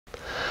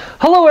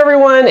Hello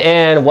everyone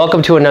and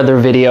welcome to another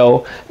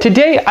video.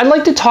 Today I'd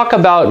like to talk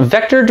about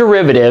vector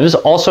derivatives,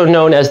 also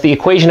known as the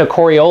equation of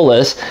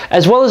Coriolis,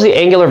 as well as the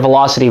angular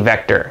velocity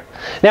vector.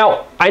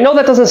 Now, I know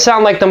that doesn't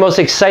sound like the most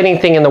exciting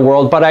thing in the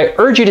world, but I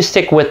urge you to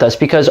stick with us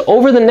because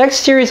over the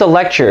next series of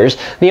lectures,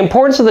 the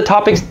importance of the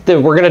topics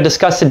that we're going to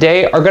discuss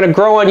today are going to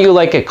grow on you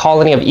like a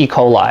colony of E.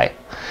 coli.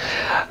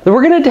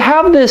 We're going to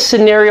have this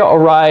scenario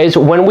arise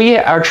when we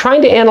are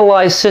trying to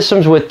analyze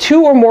systems with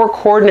two or more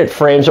coordinate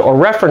frames or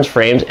reference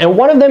frames, and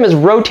one of them is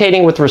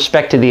rotating with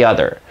respect to the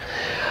other.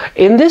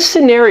 In this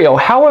scenario,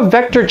 how a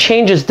vector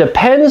changes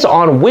depends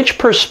on which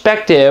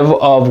perspective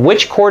of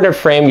which coordinate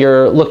frame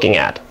you're looking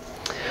at.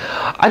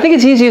 I think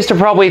it's easiest to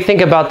probably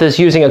think about this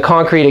using a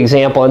concrete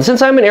example, and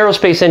since I'm an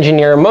aerospace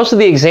engineer, most of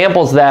the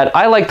examples that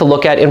I like to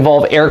look at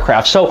involve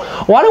aircraft. So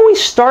why don't we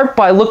start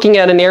by looking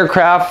at an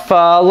aircraft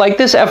like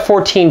this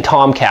F-14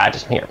 Tomcat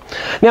here.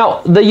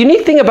 Now, the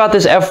unique thing about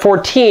this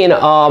F-14,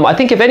 I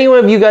think if any one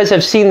of you guys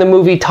have seen the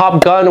movie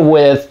Top Gun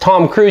with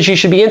Tom Cruise, you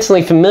should be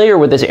instantly familiar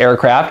with this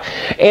aircraft,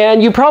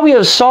 and you probably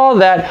have saw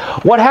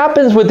that what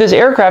happens with this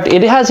aircraft,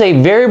 it has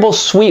a variable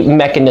sweep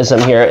mechanism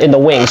here in the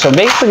wing. So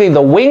basically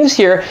the wings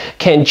here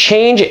can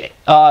change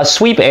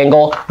sweep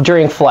angle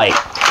during flight.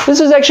 This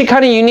is actually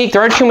kind of unique.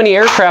 There aren't too many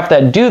aircraft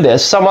that do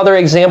this. Some other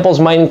examples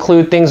might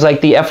include things like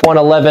the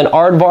F-111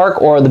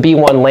 Aardvark or the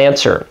B-1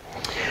 Lancer.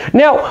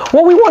 Now,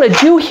 what we want to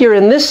do here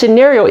in this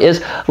scenario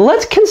is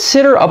let's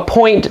consider a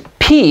point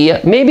P,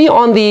 maybe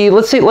on the,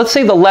 let's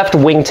say the left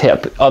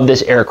wingtip of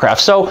this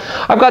aircraft. So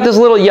I've got this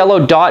little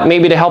yellow dot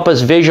maybe to help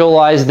us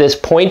visualize this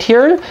point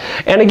here.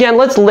 And again,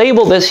 let's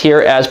label this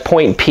here as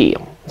point P.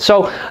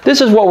 So this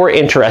is what we're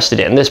interested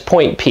in, this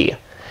point P.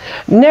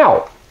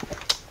 Now,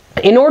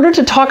 in order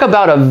to talk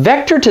about a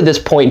vector to this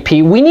point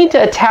P, we need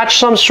to attach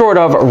some sort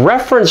of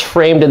reference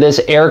frame to this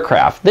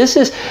aircraft. This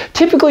is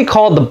typically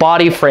called the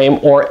body frame,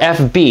 or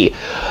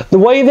FB. The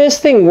way this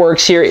thing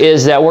works here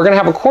is that we're going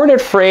to have a coordinate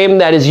frame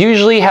that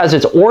usually has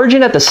its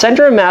origin at the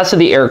center of mass of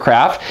the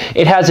aircraft.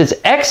 It has its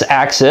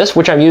x-axis,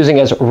 which I'm using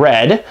as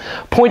red,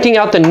 pointing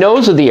out the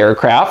nose of the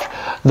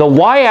aircraft, the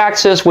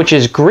y-axis, which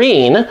is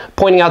green,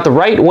 pointing out the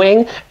right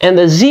wing, and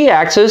the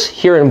z-axis,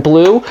 here in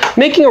blue,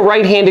 making a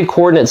right-handed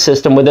coordinate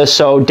system with this,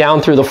 so down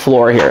through the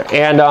floor here.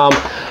 And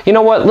you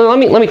know what, let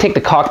me take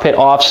the cockpit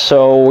off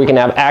so we can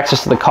have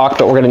access to the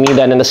cockpit. We're going to need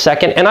that in a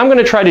second, and I'm going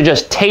to try to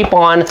just tape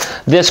on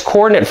this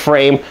coordinate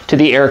frame to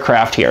the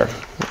aircraft here.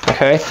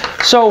 Okay,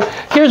 so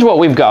here's what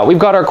we've got. We've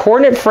got our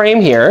coordinate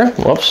frame here.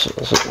 Whoops,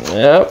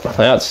 yep,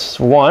 that's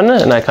one,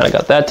 and I kind of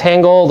got that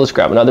tangled. Let's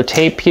grab another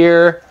tape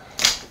here.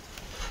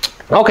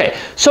 Okay,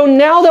 so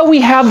now that we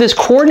have this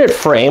coordinate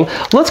frame,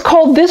 let's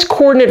call this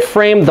coordinate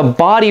frame the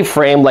body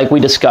frame like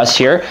we discussed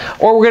here,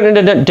 or we're going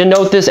to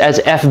denote this as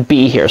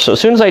FB here. So as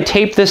soon as I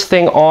tape this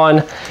thing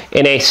on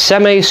in a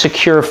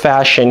semi-secure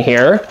fashion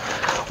here,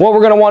 what we're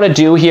going to want to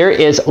do here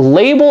is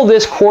label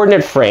this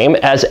coordinate frame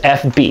as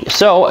FB.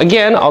 So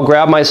again, I'll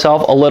grab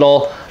myself a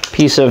little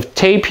piece of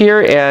tape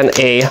here and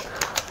a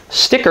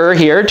sticker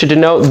here to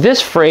denote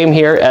this frame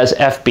here as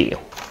FB.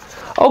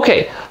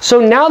 Okay, so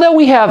now that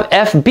we have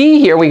FB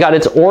here, we got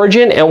its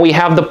origin, and we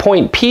have the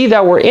point P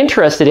that we're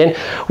interested in,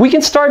 we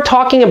can start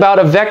talking about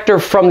a vector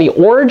from the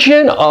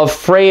origin of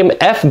frame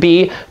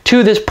FB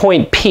to this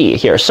point P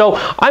here. So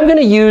I'm going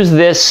to use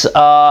this,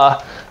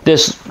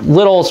 this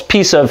little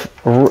piece of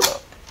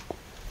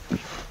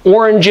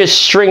orangish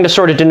string to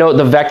sort of denote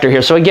the vector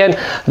here. So again,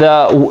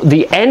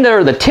 the end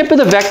or the tip of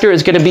the vector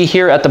is going to be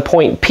here at the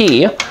point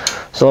P.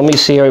 So let me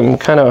see, I'm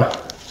kind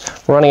of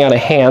running out of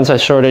hands. I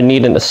sort of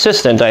need an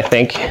assistant, I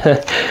think,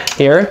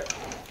 here.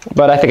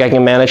 But I think I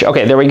can manage.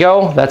 Okay, there we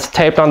go. That's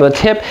taped on the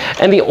tip.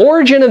 And the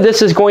origin of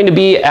this is going to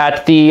be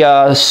at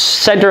the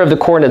center of the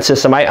coordinate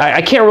system.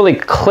 I can't really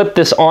clip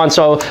this on,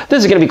 so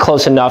this is going to be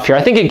close enough here.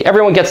 I think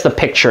everyone gets the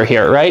picture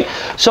here, right?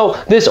 So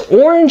this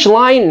orange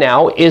line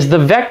now is the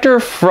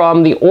vector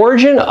from the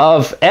origin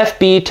of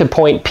FB to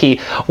point P.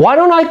 Why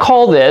don't I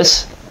call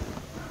this,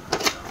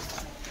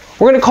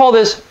 we're going to call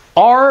this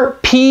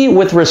RP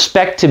with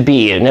respect to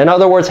B. And in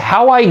other words,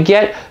 how I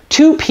get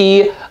to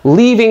P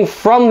leaving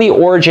from the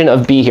origin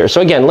of B here.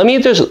 So again, let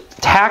me just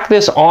tack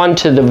this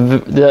onto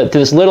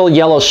this little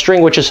yellow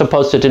string, which is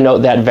supposed to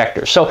denote that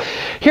vector. So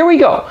here we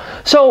go.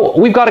 So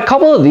we've got a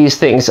couple of these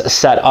things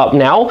set up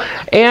now,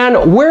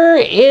 and we're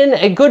in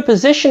a good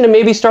position to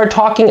maybe start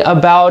talking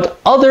about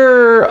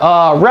other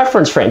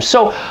reference frames.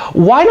 So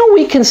why don't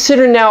we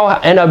consider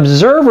now an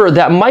observer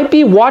that might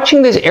be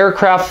watching this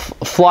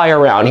aircraft fly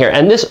around here,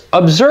 and this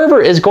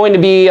observer is going to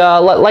be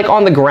like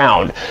on the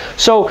ground.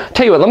 So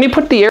tell you what, let me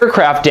put the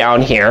aircraft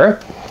down here,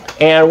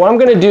 and what I'm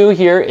going to do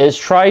here is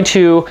try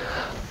to,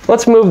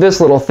 let's move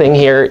this little thing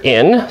here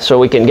in so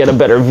we can get a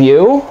better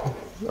view.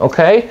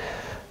 Okay,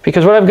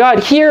 because what I've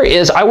got here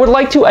is I would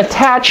like to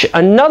attach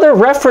another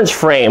reference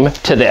frame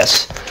to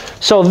this.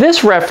 So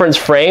this reference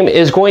frame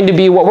is going to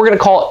be what we're going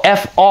to call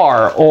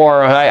FR,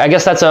 or I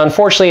guess that's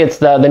unfortunately it's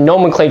the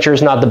nomenclature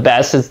is not the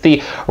best. It's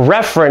the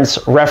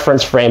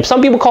reference frame.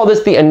 Some people call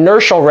this the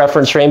inertial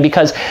reference frame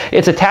because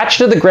it's attached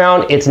to the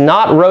ground. It's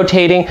not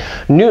rotating.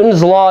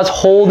 Newton's laws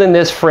hold in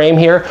this frame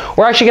here.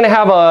 We're actually going to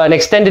have an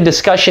extended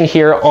discussion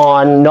here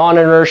on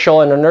non-inertial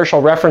and inertial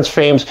reference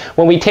frames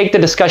when we take the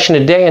discussion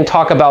today and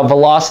talk about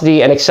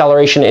velocity and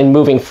acceleration in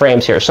moving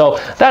frames here. So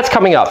that's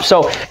coming up.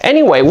 So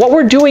anyway, what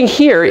we're doing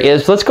here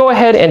is let's go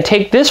ahead and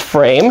take this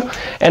frame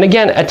and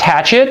again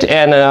attach it,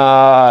 and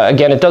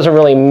again it doesn't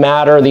really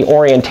matter the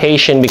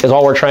orientation because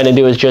all we're trying to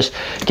do is just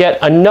get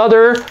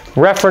another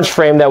reference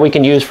frame that we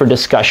can use for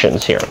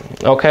discussions here.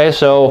 Okay,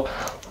 so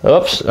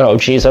oops, oh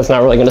geez, that's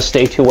not really going to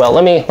stay too well.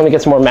 Let me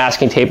get some more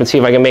masking tape and see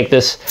if I can make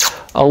this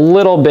a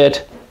little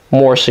bit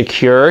more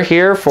secure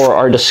here for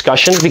our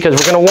discussions, because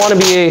we're going to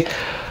want to be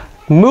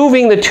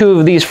moving the two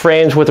of these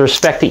frames with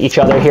respect to each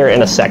other here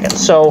in a second.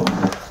 So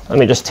let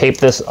me just tape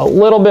this a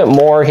little bit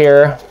more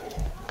here.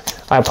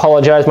 I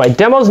apologize. My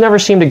demos never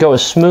seem to go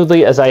as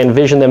smoothly as I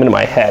envision them in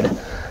my head.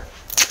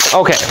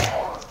 Okay.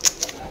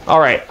 All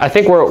right. I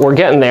think we're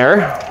getting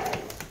there.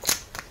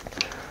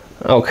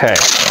 Okay.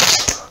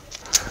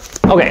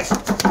 Okay.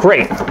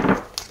 Great.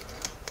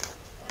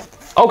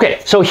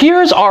 Okay, so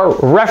here's our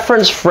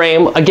reference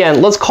frame.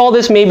 Again, let's call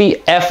this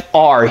maybe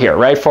FR here,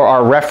 right, for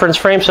our reference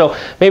frame. So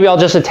maybe I'll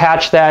just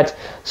attach that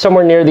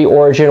somewhere near the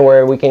origin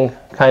where we can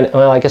kind of,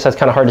 well, I guess that's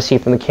kind of hard to see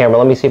from the camera.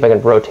 Let me see if I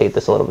can rotate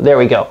this a little bit. There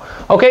we go.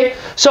 Okay,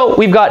 so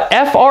we've got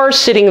FR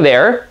sitting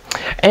there.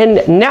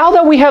 And now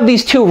that we have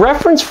these two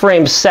reference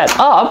frames set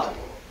up,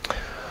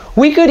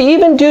 we could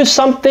even do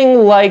something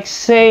like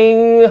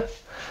saying,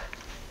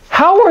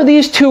 how are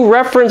these two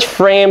reference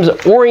frames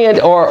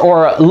oriented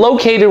or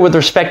located with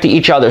respect to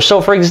each other?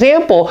 So for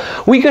example,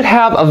 we could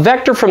have a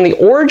vector from the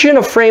origin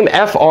of frame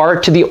FR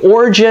to the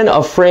origin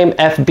of frame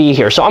FB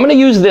here. So I'm going to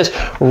use this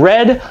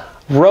red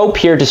rope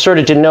here to sort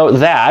of denote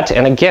that.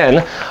 And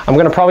again, I'm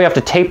going to probably have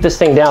to tape this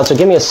thing down. So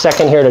give me a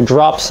second here to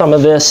drop some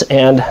of this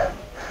and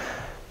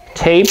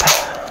tape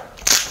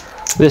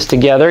this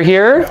together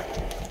here.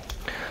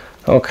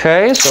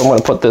 Okay, so I'm going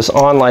to put this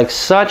on like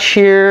such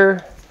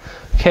here.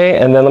 Okay,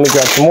 and then let me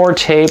grab some more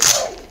tape.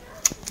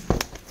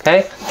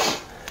 Okay,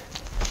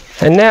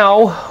 and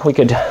now we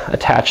could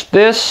attach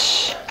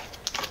this.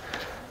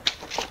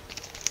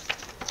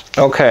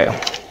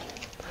 Okay,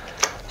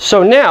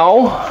 so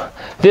now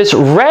this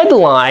red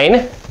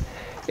line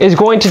is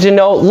going to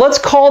denote, let's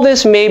call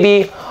this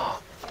maybe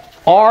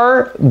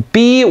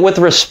RB with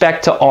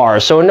respect to R.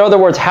 So in other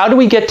words, how do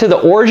we get to the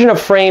origin of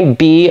frame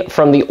B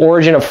from the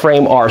origin of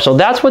frame R? So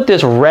that's what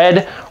this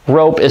red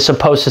rope is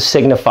supposed to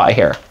signify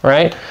here,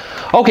 right?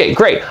 Okay,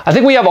 great. I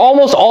think we have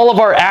almost all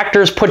of our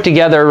actors put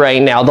together right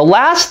now. The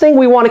last thing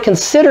we want to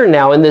consider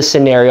now in this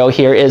scenario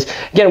here is,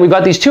 again, we've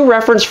got these two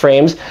reference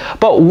frames,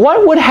 but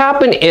what would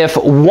happen if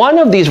one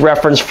of these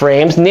reference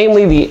frames,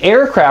 namely the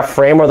aircraft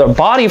frame or the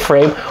body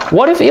frame,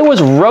 what if it was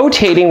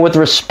rotating with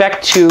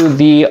respect to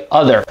the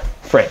other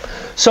frame?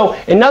 So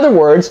in other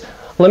words,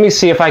 let me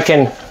see if I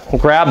can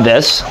grab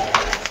this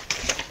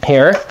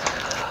here.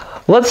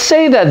 Let's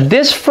say that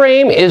this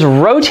frame is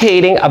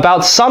rotating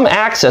about some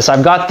axis.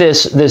 I've got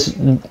this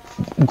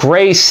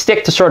gray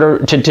stick to sort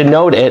of to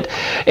denote it.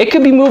 It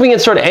could be moving in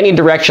sort of any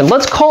direction.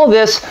 Let's call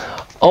this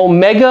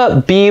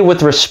omega b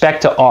with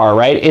respect to r,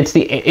 right? It's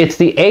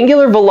the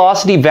angular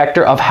velocity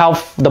vector of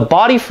how the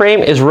body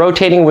frame is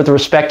rotating with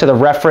respect to the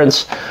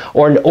reference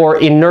or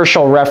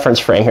inertial reference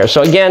frame here.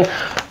 So again,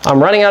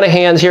 I'm running out of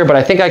hands here, but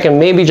I think I can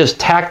maybe just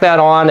tack that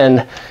on,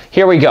 and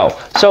here we go.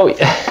 So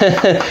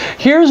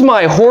here's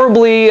my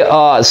horribly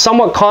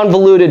somewhat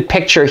convoluted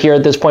picture here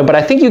at this point, but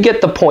I think you get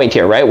the point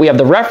here, right? We have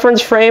the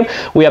reference frame,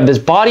 we have this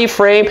body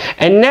frame,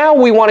 and now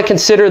we want to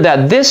consider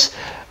that this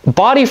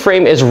body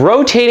frame is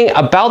rotating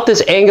about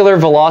this angular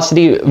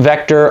velocity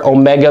vector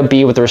omega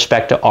b with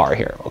respect to r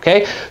here,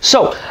 okay?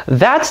 So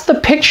that's the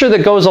picture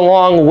that goes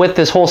along with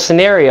this whole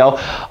scenario.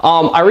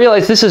 I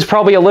realize this is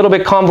probably a little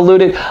bit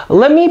convoluted.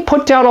 Let me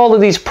put down all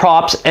of these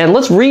props and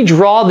let's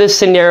redraw this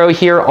scenario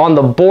here on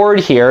the board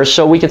here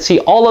so we can see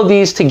all of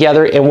these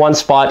together in one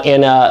spot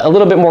in a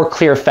little bit more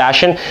clear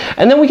fashion.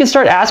 And then we can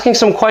start asking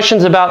some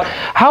questions about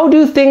how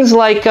do things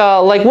like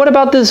what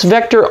about this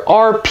vector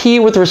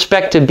rp with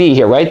respect to b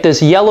here, right?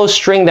 This yellow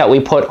string that we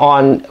put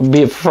on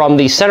from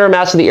the center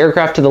mass of the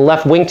aircraft to the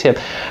left wingtip,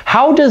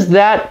 how does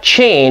that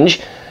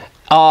change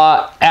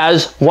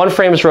as one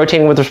frame is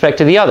rotating with respect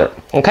to the other?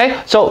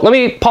 Okay, so let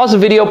me pause the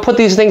video, put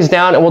these things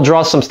down, and we'll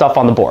draw some stuff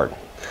on the board.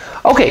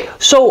 Okay,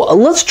 so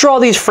let's draw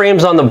these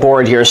frames on the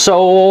board here.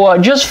 So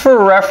just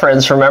for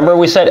reference, remember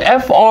we said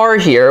FR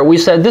here, we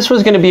said this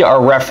was going to be our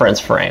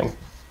reference frame.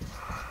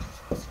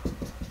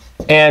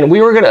 And we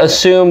were going to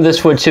assume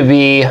this would to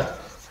be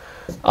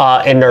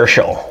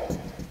inertial.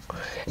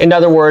 In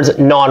other words,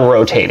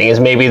 non-rotating is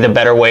maybe the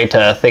better way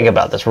to think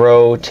about this,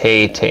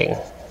 rotating.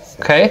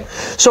 Okay,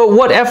 so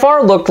what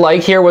FR looked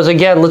like here was,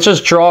 again, let's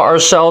just draw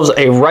ourselves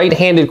a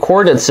right-handed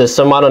coordinate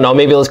system. I don't know,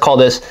 maybe let's call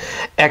this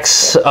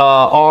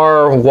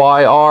XR,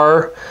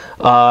 YR.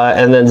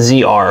 and then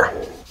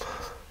ZR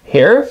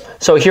here.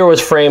 So here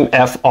was frame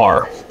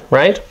FR,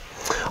 right?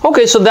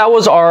 Okay, so that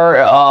was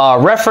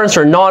our reference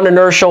or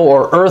non-inertial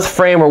or earth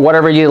frame or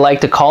whatever you like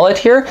to call it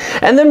here.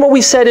 And then what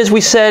we said is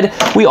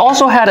we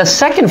also had a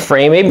second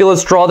frame. Maybe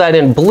let's draw that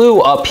in blue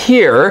up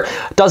here.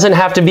 Doesn't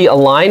have to be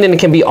aligned and it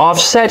can be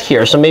offset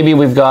here. So maybe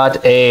we've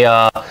got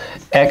a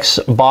X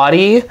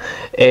body,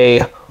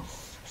 a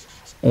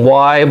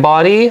Y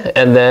body,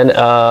 and then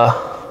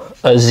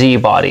a Z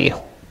body,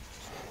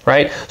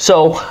 right?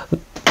 So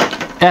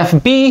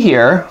FB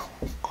here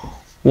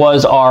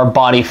was our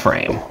body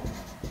frame.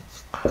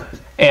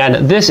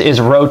 And this is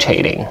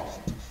rotating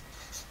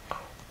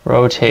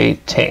with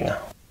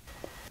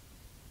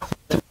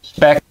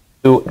respect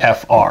to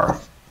FR,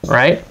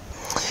 right?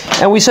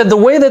 And we said the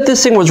way that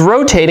this thing was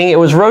rotating, it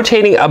was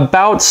rotating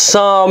about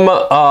some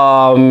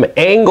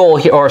angle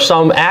here, or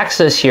some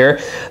axis here,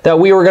 that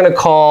we were going to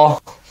call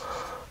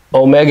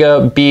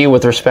omega B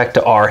with respect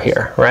to R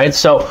here, right?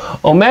 So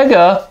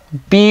omega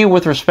B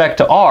with respect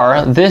to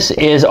R, this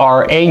is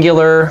our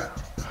angular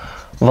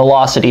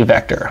velocity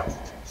vector.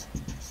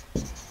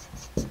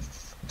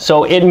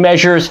 So it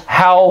measures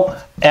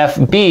how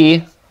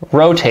FB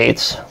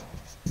rotates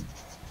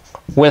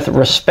with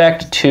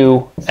respect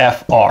to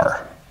FR,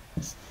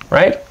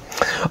 right?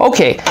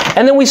 Okay,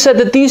 and then we said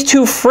that these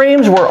two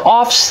frames were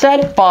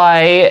offset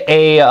by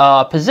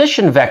a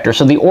position vector.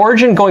 So the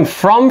origin going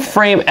from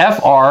frame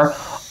FR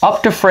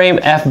up to frame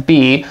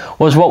FB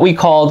was what we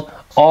called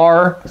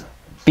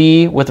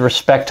RB with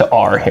respect to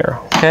R here,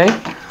 okay?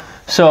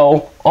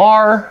 So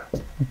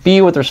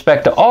RB with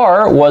respect to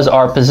R was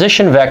our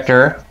position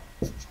vector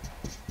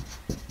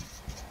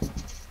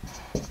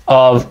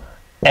of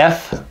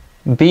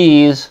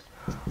FB's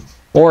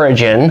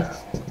origin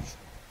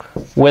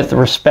with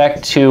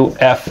respect to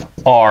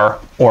FR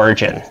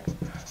origin.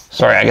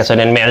 Sorry, I guess I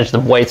didn't manage the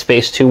white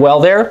space too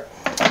well there.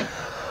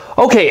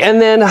 Okay,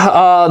 and then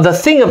the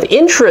thing of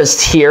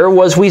interest here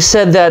was we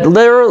said that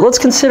let's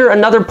consider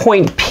another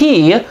point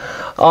P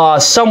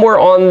somewhere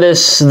on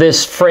this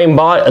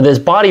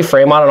body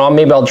frame. I don't know,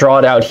 maybe I'll draw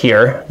it out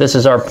here. This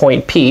is our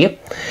point P.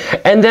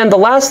 And then the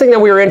last thing that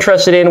we were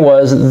interested in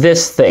was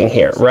this thing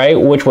here, right?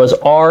 Which was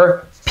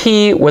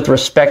RP with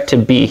respect to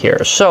B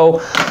here. So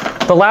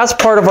the last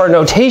part of our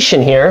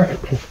notation here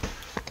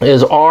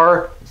is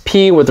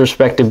RP with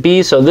respect to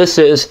B. So this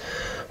is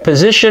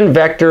position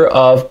vector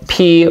of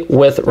P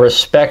with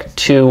respect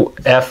to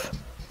F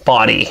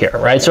body here,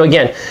 right? So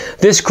again,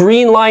 this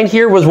green line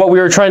here was what we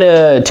were trying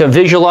to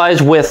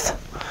visualize with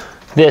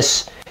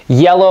this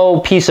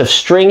yellow piece of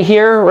string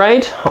here,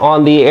 right,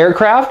 on the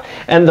aircraft.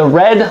 And the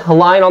red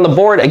line on the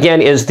board,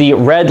 again, is the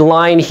red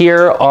line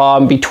here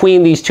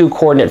between these two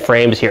coordinate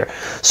frames here.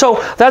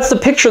 So that's the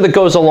picture that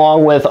goes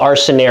along with our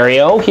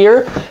scenario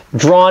here,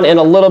 drawn in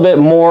a little bit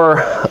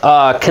more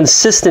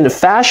consistent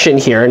fashion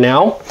here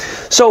now.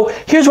 So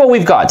here's what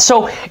we've got.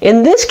 So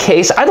in this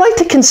case, I'd like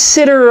to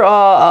consider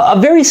a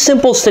very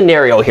simple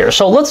scenario here.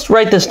 So let's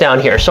write this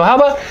down here. So how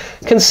about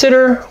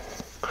consider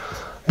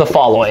the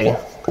following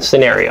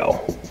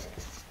scenario.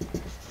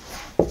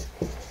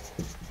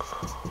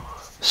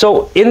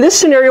 So in this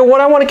scenario, what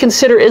I want to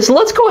consider is,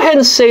 let's go ahead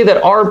and say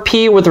that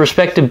RP with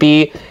respect to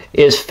B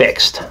is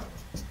fixed.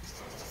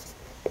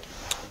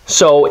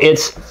 So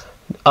it's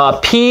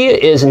P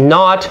is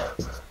not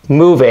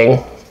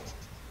moving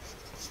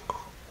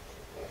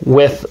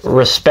with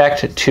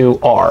respect to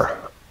R.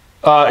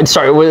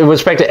 Sorry, with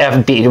respect to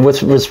FB,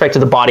 with respect to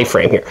the body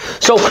frame here.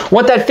 So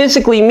what that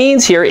physically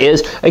means here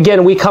is,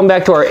 again, we come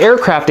back to our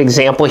aircraft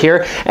example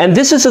here, and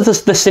this is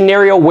the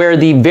scenario where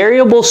the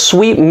variable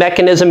sweep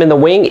mechanism in the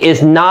wing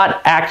is not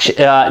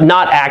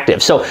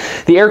active. So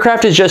the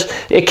aircraft is just,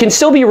 it can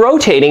still be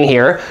rotating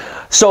here.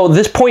 So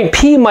this point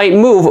P might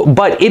move,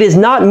 but it is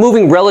not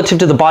moving relative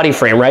to the body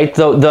frame, right?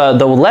 The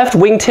left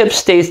wingtip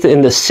stays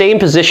in the same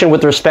position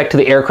with respect to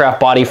the aircraft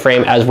body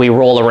frame as we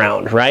roll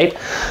around, right?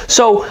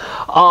 So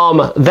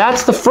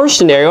that's the first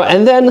scenario.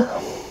 And then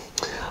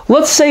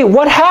let's say,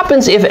 what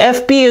happens if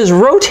FB is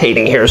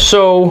rotating here?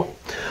 So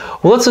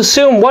let's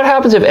assume, what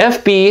happens if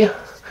FB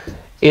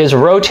is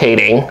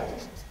rotating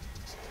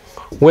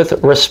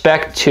with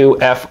respect to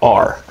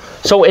FR?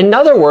 So in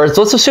other words,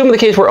 let's assume in the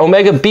case where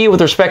omega B with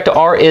respect to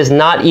R is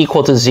not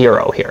equal to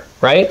 0 here,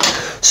 right?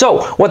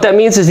 So what that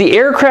means is the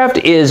aircraft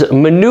is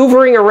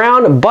maneuvering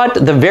around, but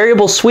the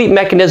variable sweep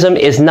mechanism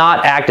is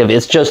not active.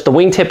 It's just the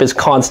wingtip is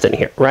constant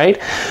here,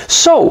 right?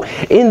 So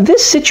in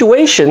this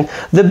situation,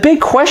 the big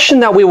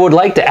question that we would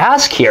like to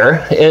ask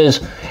here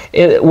is,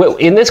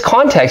 in this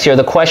context here,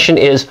 the question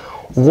is,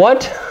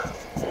 what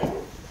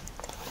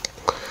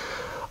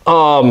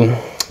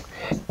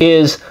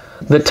is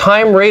the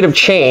time rate of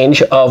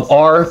change of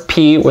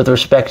RP with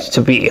respect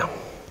to B,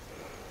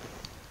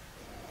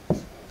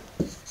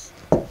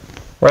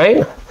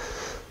 right?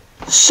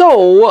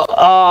 So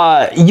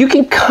you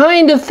can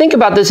kind of think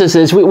about this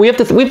as we have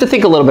to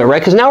think a little bit,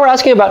 right? Because now we're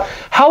asking about,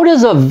 how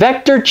does a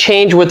vector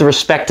change with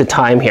respect to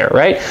time here,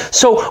 right?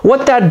 So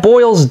what that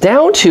boils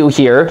down to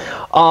here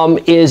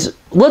is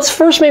let's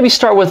first maybe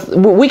start with,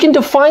 we can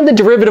define the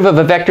derivative of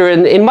a vector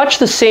in much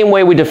the same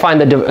way we define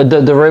the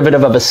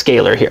derivative of a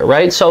scalar here,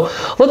 right? So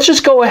let's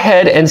just go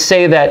ahead and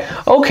say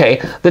that,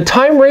 okay, the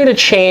time rate of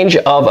change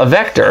of a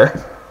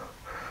vector,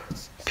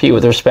 p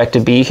with respect to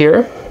b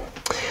here,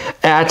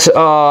 at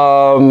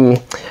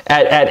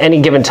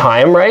any given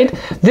time, right?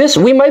 This,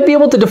 we might be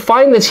able to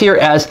define this here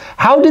as,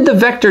 how did the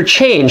vector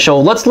change? So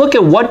let's look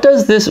at what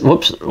does this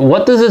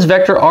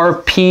vector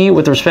rp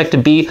with respect to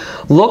b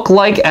look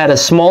like at a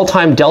small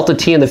time delta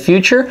t in the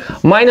future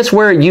minus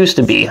where it used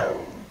to be.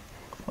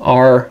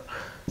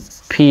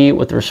 Rp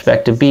with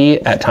respect to b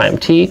at time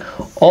t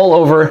all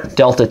over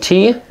delta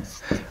t,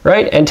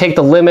 right? And take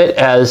the limit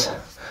as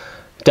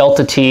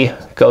delta t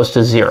goes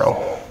to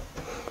 0,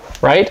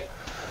 right?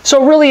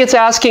 So really it's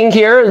asking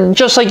here,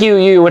 just like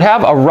you would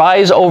have a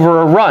rise over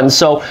a run.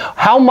 So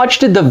how much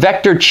did the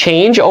vector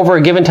change over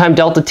a given time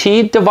delta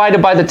t divided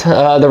by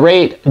the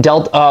rate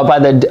delta by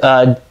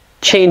the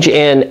change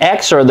in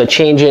x, or the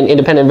change in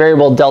independent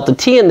variable delta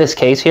t in this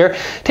case here.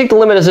 Take the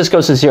limit as this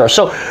goes to 0.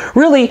 So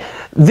really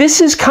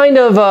this is kind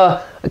of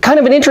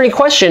an interesting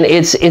question.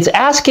 It's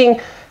asking,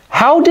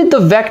 how did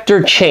the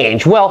vector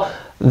change? Well,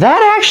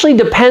 that actually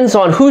depends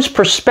on whose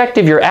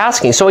perspective you're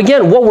asking. So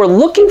again, what we're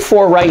looking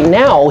for right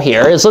now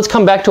here is, let's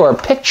come back to our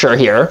picture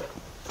here,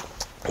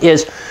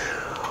 is,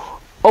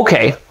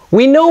 okay,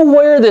 we know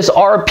where this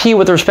rp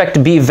with respect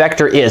to b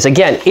vector is.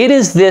 Again, it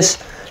is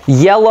this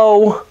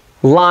yellow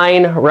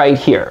line right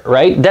here,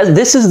 right?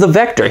 This is the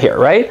vector here,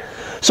 right?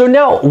 So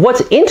now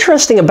what's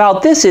interesting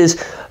about this is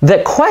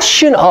the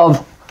question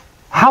of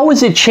how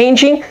is it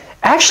changing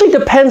actually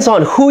depends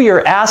on who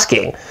you're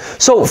asking.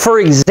 So for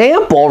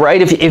example,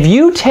 right, if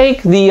you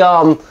take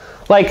the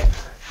like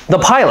the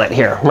pilot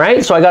here,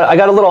 right? So I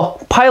got a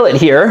little pilot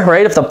here,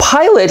 right? If the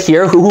pilot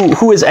here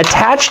who is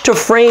attached to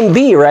frame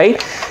B,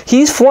 right?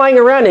 He's flying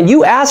around and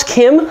you ask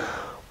him,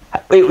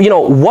 you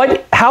know,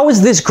 how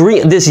is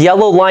this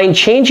yellow line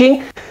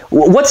changing?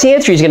 What's the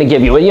answer he's going to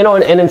give you? You know,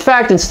 and in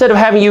fact, instead of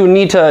having you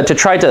need to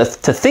try to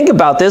think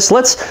about this,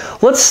 let's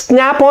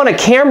snap on a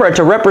camera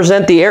to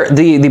represent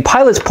the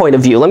pilot's point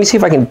of view. Let me see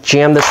if I can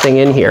jam this thing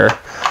in here.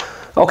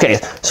 Okay,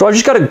 so I've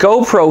just got a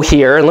GoPro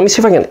here, and let me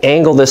see if I can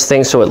angle this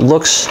thing so it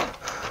looks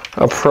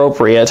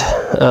appropriate.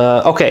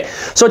 Okay,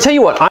 so I'll tell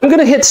you what, I'm going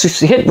to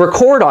hit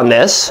record on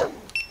this.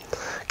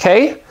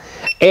 Okay,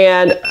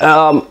 and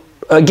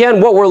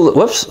again,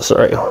 whoops,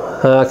 sorry.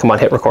 Come on,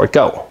 hit record,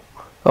 go.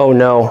 Oh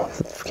no,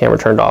 the camera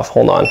turned off,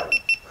 hold on.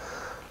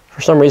 For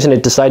some reason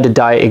it decided to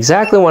die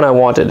exactly when I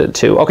wanted it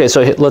to. Okay,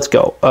 so let's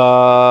go.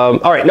 All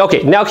right,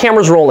 okay, now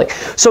camera's rolling.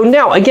 So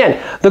now,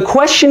 again, the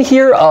question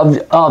here of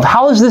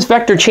how is this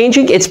vector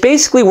changing? It's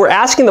basically we're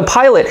asking the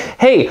pilot,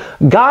 hey,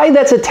 guy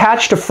that's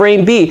attached to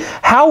frame B,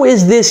 how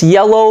is this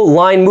yellow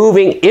line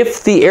moving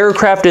if the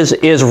aircraft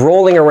is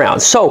rolling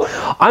around? So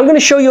I'm gonna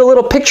show you a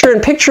little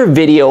picture-in-picture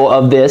video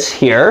of this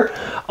here.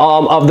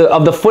 Of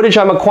the footage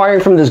I'm acquiring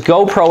from this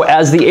GoPro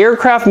as the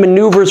aircraft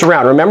maneuvers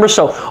around. Remember,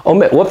 so,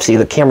 whoopsie,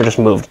 the camera just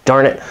moved,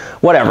 darn it,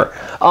 whatever.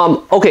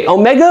 Okay,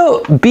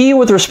 omega b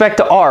with respect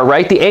to r,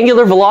 right? The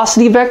angular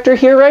velocity vector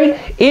here, right?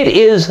 It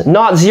is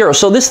not 0.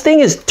 So this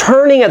thing is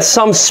turning at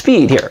some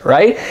speed here,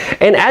 right?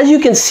 And as you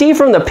can see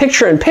from the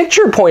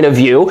picture-in-picture point of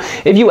view,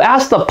 if you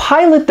ask the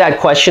pilot that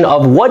question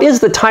of what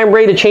is the time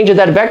rate of change of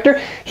that vector,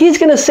 he's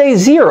going to say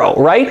 0,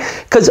 right?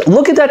 Because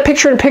look at that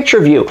picture-in-picture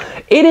view.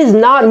 It is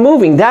not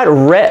moving.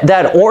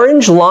 That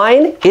orange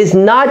line is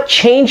not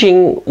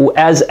changing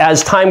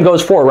as time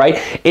goes forward,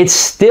 right? It's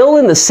still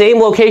in the same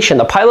location.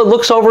 The pilot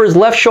looks over his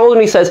left shoulder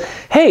and he says,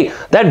 hey,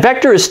 that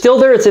vector is still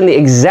there. It's in the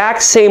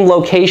exact same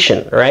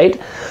location,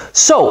 right?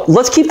 So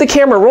let's keep the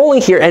camera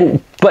rolling here,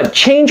 but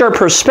change our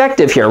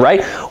perspective here,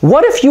 right?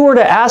 What if you were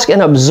to ask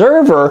an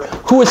observer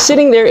who was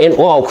sitting there in,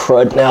 oh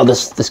crud, now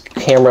this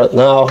camera,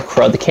 no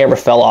crud, the camera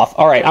fell off.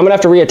 All right, I'm gonna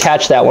have to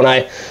reattach that when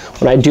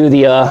I do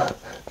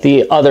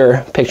the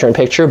other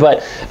picture-in-picture.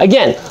 But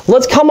again,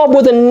 let's come up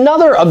with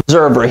another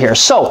observer here.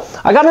 So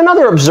I got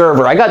another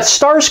observer. I got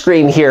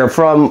Starscream here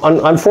from,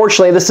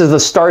 unfortunately, this is the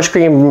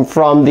Starscream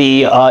from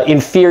the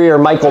inferior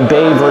Michael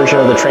Bay version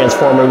of the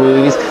Transformer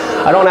movies.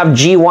 I don't have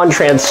G1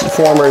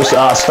 Transformers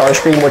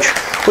Starscream, which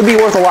would be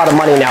worth a lot of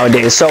money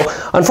nowadays. So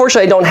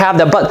unfortunately, I don't have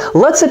that. But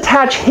let's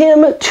attach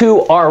him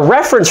to our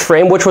reference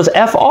frame, which was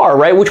FR,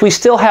 right? Which we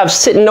still have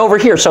sitting over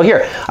here. So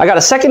here, I got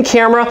a second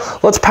camera.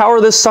 Let's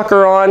power this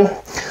sucker on.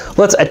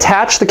 Let's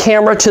attach the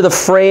camera to the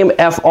frame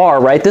FR,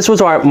 right? This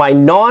was my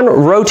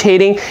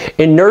non-rotating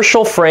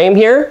inertial frame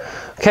here.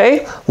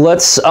 Okay,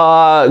 let's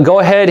go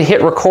ahead,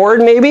 hit record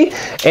maybe,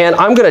 and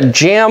I'm gonna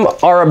jam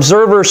our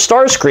observer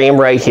Starscream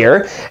right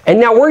here. And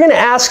now we're gonna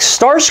ask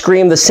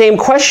Starscream the same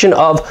question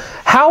of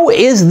how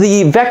is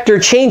the vector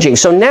changing?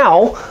 So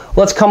now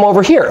let's come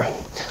over here.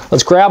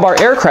 Let's grab our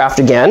aircraft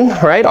again,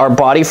 right? Our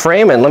body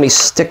frame, and let me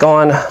stick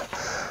on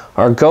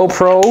our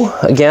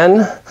GoPro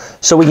again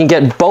so we can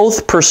get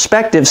both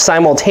perspectives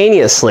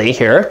simultaneously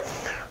here,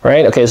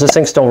 right? Okay, is this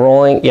thing still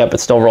rolling? Yep,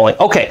 it's still rolling.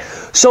 Okay,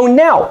 so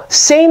now,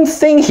 same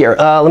thing here.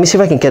 Let me see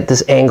if I can get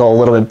this angle a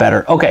little bit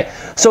better. Okay,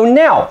 so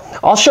now,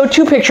 I'll show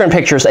two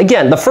picture-in-pictures.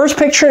 Again, the first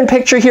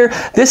picture-in-picture here,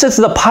 this is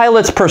the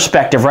pilot's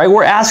perspective, right?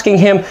 We're asking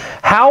him,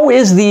 how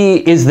is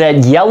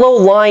that yellow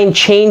line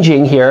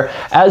changing here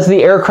as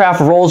the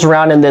aircraft rolls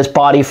around in this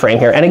body frame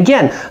here? And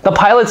again, the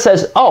pilot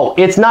says, oh,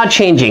 it's not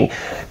changing.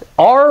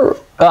 Our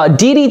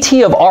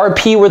DDT of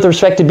RP with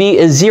respect to B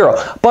is 0.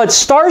 But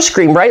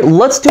Starscream, right?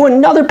 Let's do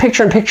another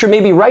picture-in-picture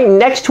maybe right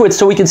next to it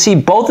so we can see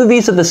both of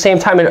these at the same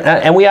time.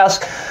 And we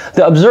ask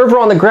the observer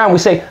on the ground, we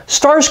say,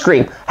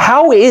 Starscream,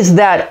 how is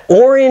that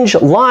orange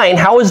line,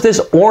 how is this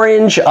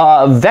orange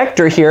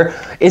vector here,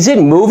 is it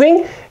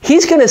moving?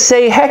 He's going to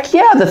say, heck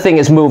yeah, the thing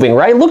is moving,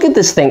 right? Look at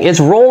this thing. It's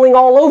rolling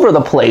all over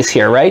the place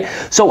here, right?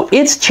 So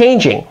it's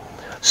changing.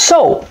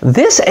 So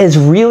this is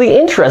really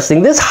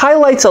interesting. This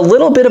highlights a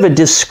little bit of a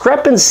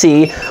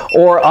discrepancy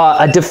or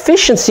a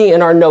deficiency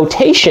in our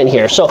notation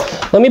here. So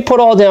let me put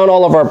down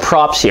all of our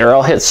props here.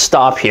 I'll hit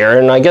stop here,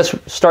 and I guess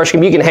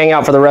Starscream, you can hang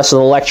out for the rest of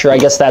the lecture. I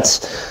guess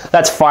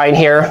that's fine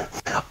here.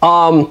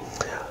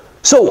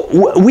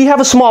 So we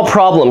have a small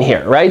problem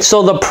here, right?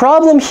 So the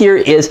problem here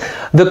is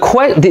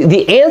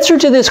the answer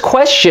to this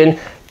question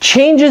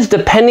changes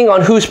depending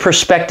on whose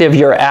perspective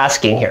you're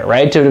asking here,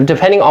 right?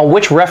 Depending on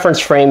which reference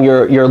frame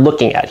you're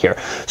looking at here.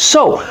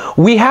 So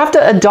we have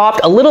to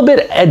adopt a little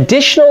bit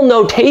additional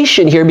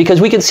notation here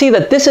because we can see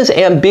that this is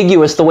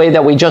ambiguous the way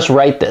that we just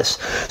write this.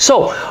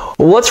 So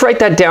let's write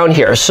that down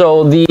here.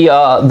 So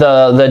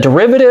the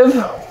derivative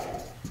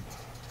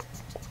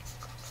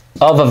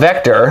of a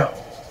vector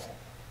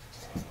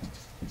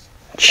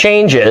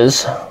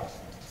changes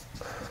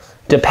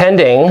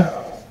depending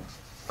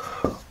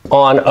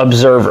on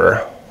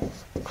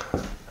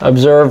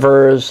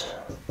observer's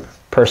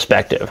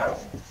perspective.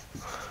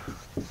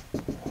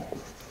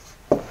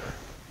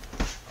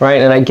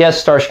 Right, and I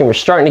guess Starscream, you're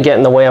starting to get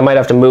in the way. I might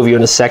have to move you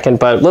in a second,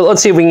 but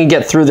let's see if we can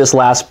get through this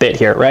last bit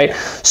here, right?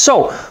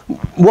 So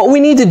what we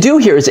need to do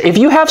here is if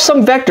you have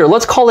some vector,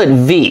 let's call it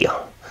V,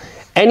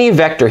 any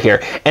vector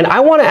here, and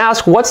I want to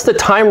ask what's the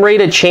time rate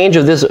of change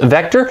of this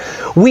vector,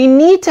 we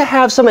need to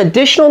have some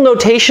additional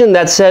notation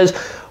that says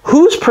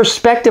whose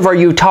perspective are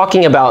you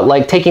talking about,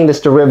 like taking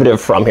this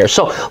derivative from here.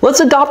 So let's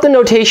adopt the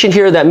notation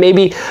here that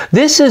maybe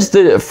this is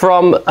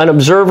from an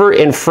observer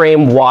in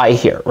frame Y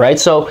here, right?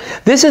 So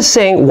this is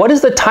saying what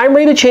is the time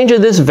rate of change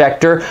of this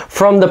vector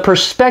from the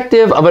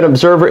perspective of an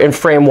observer in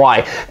frame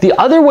Y. The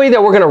other way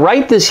that we're going to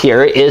write this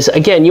here is,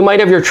 again, you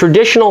might have your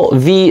traditional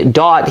V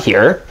dot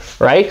here,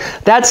 right?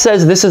 That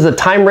says this is the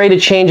time rate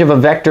of change of a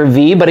vector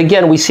V, but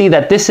again, we see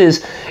that this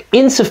is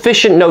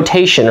insufficient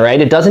notation, right?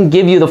 It doesn't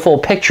give you the full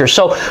picture.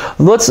 So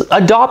let's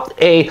adopt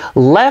a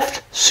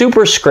left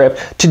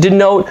superscript to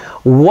denote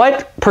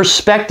what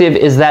perspective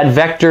is that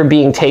vector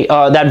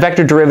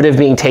derivative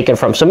being taken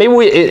from. So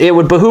maybe it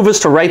would behoove us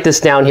to write this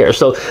down here.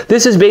 So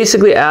this is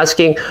basically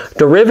asking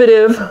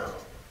derivative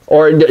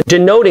or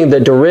denoting the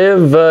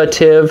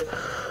derivative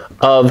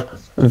of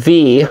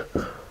V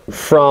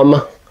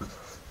from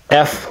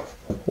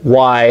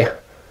Fy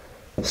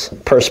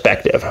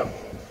perspective.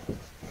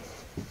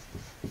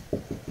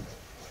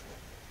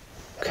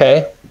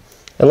 Okay,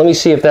 and let me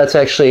see if that's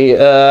actually,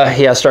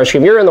 yeah,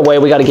 Starscream, you're in the way.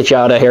 We got to get you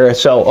out of here.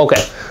 So,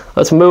 okay,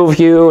 let's move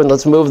you and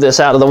let's move this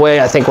out of the way.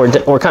 I think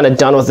we're kind of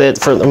done with it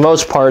for the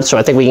most part, so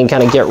I think we can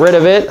kind of get rid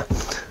of it.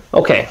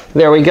 Okay,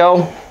 there we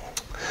go.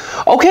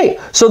 Okay,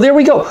 so there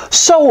we go.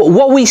 So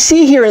what we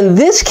see here in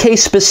this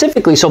case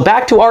specifically, so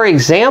back to our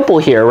example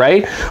here,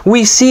 right?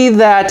 We see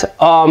that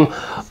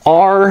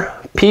our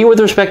P with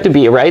respect to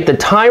B, right? The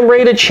time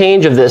rate of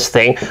change of this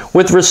thing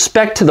with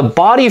respect to the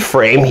body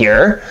frame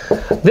here.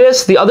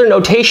 The other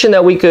notation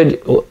that we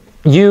could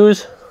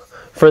use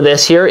for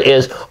this here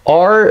is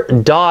R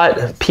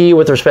dot P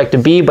with respect to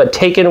B, but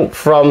taken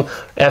from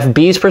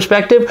FB's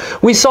perspective.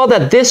 We saw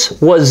that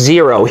this was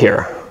 0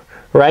 here,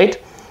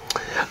 right?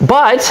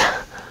 But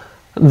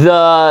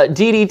the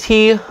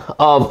DDT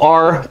of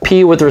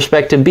RP with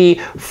respect to B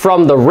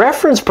from the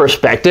reference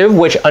perspective,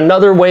 which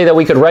another way that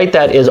we could write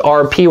that is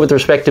RP with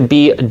respect to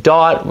B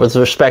dot with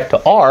respect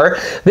to R,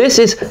 this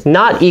is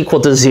not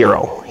equal to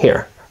 0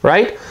 here,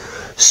 right?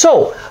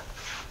 So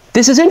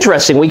this is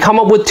interesting. We come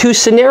up with two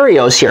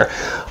scenarios here.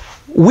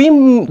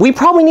 We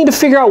probably need to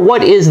figure out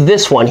what is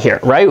this one here,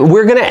 right?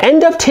 We're going to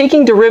end up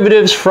taking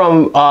derivatives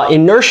from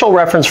inertial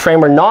reference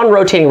frame or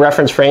non-rotating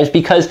reference frames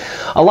because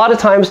a lot of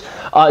times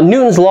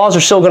Newton's laws are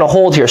still going to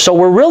hold here. So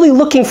we're really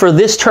looking for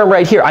this term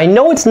right here. I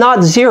know it's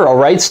not 0,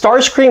 right?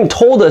 Starscream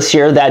told us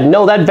here that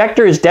no, that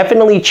vector is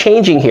definitely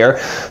changing here.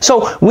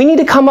 So we need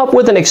to come up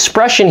with an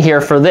expression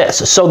here for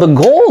this. So the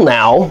goal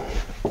now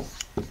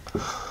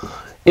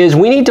is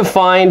we need to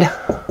find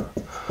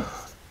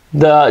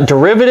the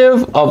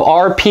derivative of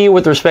RP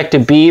with respect to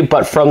B,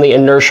 but from the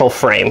inertial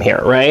frame here,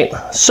 right?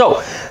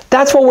 So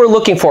That's what we're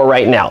looking for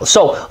right now.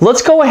 So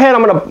let's go ahead.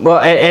 I'm going to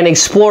and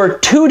explore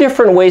two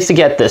different ways to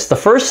get this. The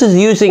first is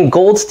using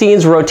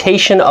Goldstein's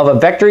rotation of a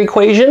vector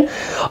equation.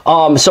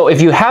 So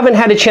if you haven't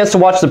had a chance to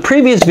watch the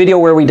previous video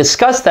where we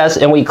discussed this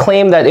and we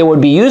claimed that it would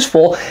be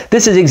useful,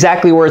 this is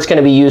exactly where it's going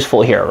to be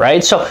useful here,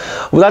 right? So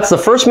that's the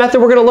first method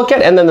we're going to look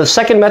at, and then the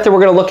second method we're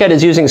going to look at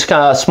is using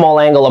small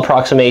angle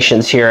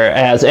approximations here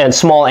and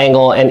small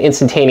angle and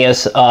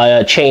instantaneous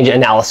change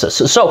analysis.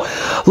 So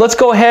let's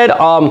go ahead.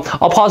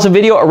 I'll pause the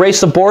video,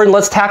 erase the board, and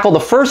let's tackle the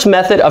first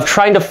method of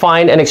trying to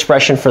find an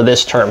expression for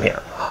this term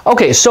here.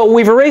 Okay, so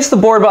we've erased the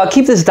board, but I'll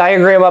keep this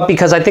diagram up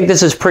because I think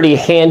this is pretty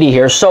handy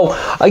here. So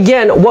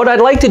again, what I'd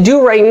like to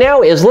do right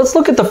now is let's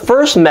look at the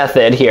first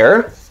method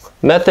here.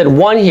 Method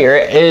 1 here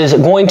is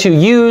going to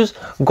use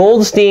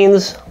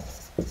Goldstein's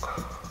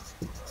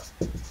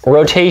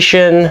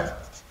rotation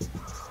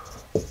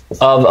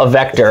of a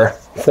vector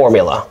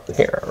formula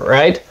here,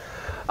 right?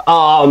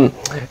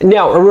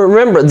 Now,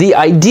 remember, the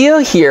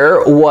idea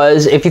here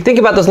was, if you think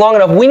about this long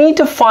enough, we need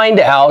to find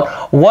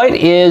out what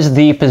is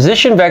the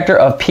position vector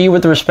of p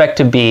with respect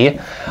to b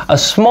a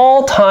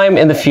small time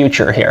in the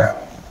future here,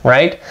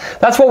 right?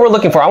 That's what we're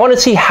looking for. I want to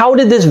see how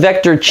did this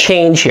vector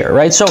change here,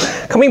 right? So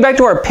coming back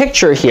to our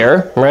picture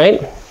here,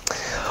 right?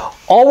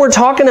 All we're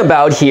talking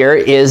about here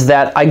is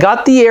that I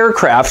got the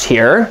aircraft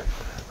here,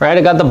 right?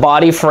 I got the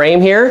body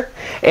frame here,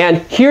 and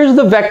here's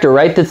the vector,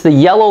 right? That's the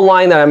yellow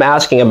line that I'm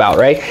asking about,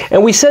 right?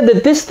 And we said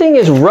that this thing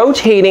is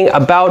rotating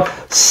about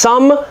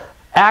some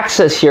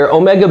axis here,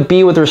 omega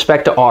b with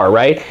respect to r,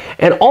 right?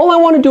 And all I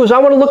want to do is I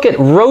want to look at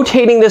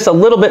rotating this a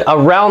little bit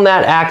around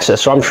that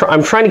axis. So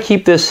I'm trying to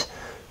keep this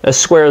as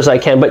square as I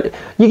can, but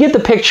you get the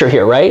picture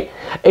here, right?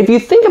 If you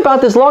think about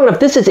this long enough,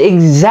 this is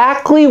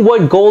exactly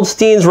what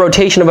Goldstein's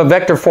rotation of a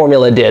vector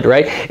formula did,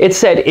 right? It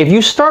said if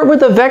you start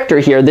with a vector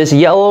here, this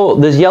yellow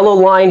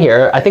line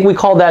here, I think we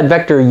call that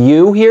vector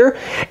u here,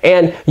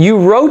 and you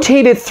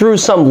rotate it through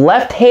some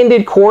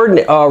left-handed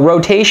coordinate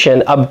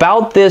rotation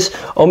about this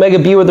omega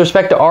b with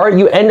respect to r,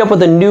 you end up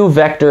with a new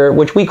vector,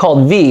 which we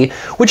called v,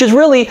 which is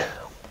really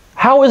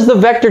how is the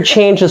vector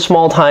changed a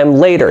small time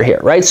later here,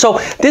 right? So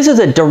this is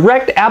a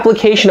direct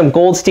application of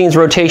Goldstein's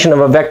rotation of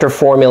a vector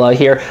formula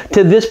here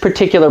to this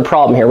particular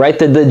problem here, right?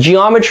 The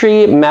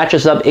geometry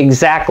matches up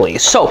exactly.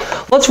 So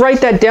let's write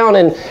that down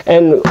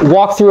and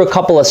walk through a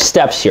couple of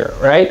steps here,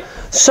 right?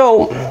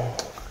 So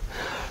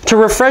to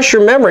refresh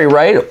your memory,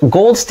 right,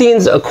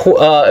 Goldstein's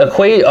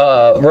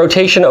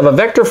rotation of a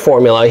vector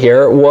formula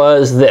here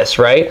was this,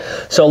 right?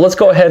 So let's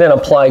go ahead and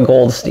apply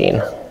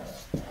Goldstein,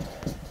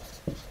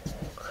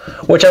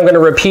 which I'm going to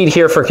repeat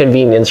here for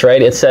convenience,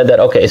 right? It said that,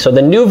 okay, so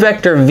the new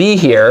vector v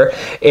here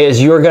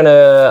is you're going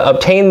to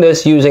obtain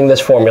this using this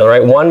formula,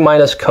 right? 1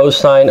 minus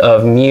cosine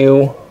of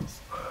mu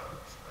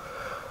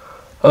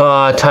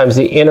times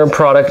the inner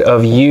product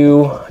of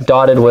u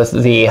dotted with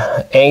the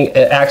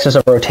axis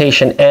of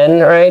rotation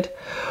n, right?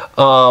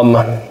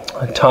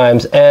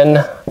 Times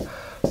n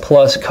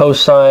plus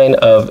cosine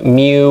of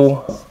mu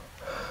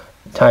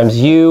times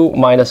u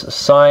minus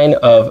sine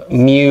of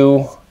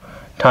mu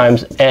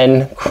times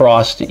n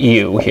crossed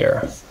u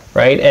here,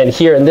 right? And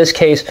here in this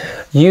case,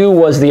 u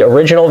was the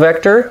original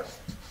vector.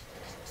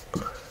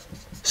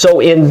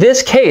 So in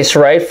this case,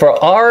 right, for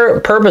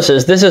our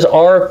purposes, this is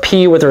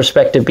rp with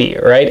respect to b,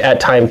 right, at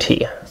time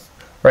t,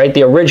 right?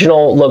 The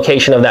original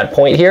location of that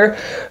point here.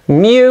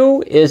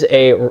 Mu is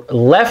a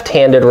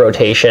left-handed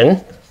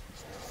rotation,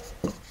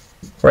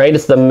 right?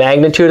 It's the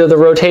magnitude of the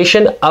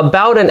rotation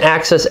about an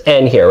axis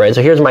n here, right?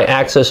 So here's my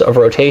axis of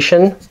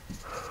rotation,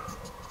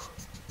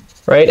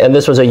 right? And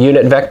this was a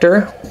unit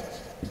vector,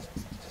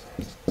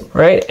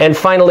 right? And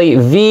finally,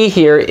 v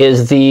here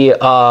is the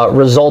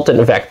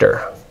resultant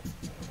vector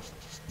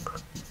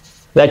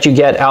that you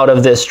get out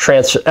of this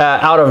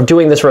out of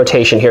doing this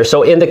rotation here.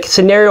 So in the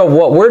scenario,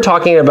 what we're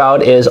talking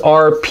about is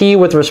rp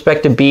with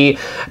respect to b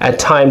at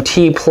time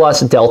t plus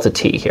delta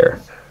t here,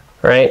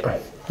 right?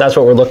 That's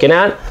what we're looking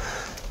at.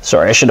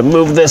 Sorry, I should have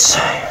moved this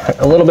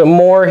a little bit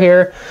more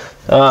here.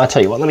 I'll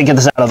tell you what, let me get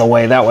this out of the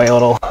way. That way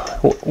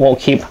won't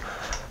keep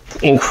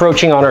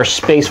encroaching on our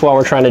space while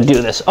we're trying to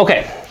do this.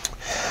 Okay.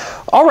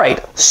 All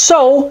right.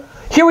 So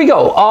here we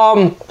go.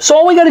 So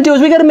all we got to do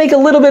is we got to make a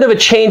little bit of a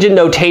change in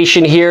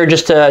notation here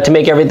just to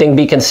make everything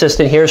be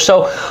consistent here.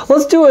 So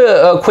let's do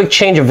a quick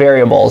change of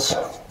variables.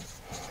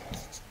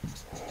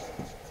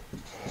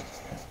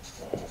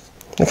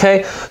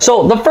 Okay,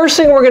 so the first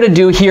thing we're going to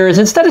do here is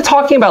instead of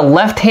talking about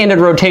left-handed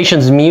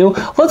rotations mu,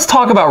 let's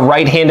talk about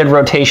right-handed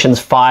rotations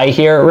phi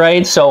here,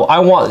 right? So I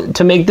want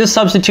to make this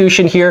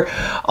substitution here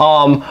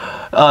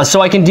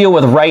so I can deal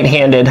with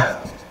right-handed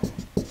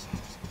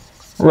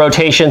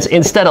rotations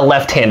instead of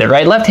left-handed,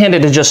 right?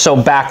 Left-handed is just so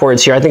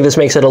backwards here. I think this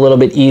makes it a little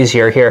bit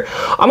easier here.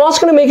 I'm also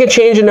going to make a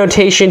change in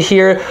notation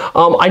here.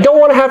 I don't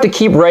want to have to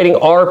keep writing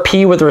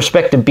rp with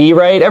respect to b,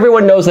 right?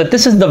 Everyone knows that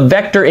this is the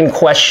vector in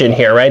question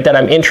here, right, that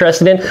I'm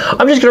interested in.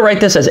 I'm just going to write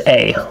this as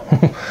a.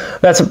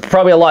 That's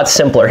probably a lot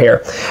simpler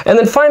here. And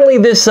then finally,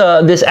 this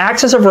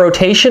axis of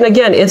rotation,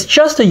 again, it's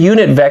just a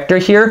unit vector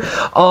here.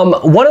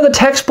 One of the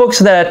textbooks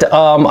that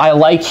I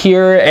like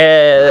here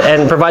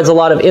and provides a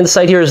lot of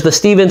insight here is the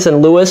Stevens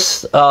and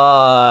Lewis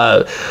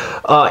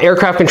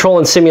Aircraft Control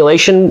and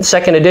Simulation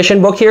 2nd edition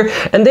book here.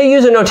 And they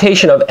use a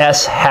notation of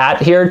S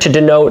hat here to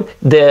denote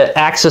the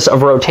axis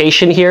of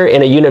rotation here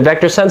in a unit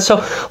vector sense.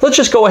 So let's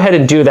just go ahead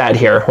and do that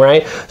here,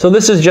 right? So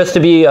this is just to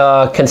be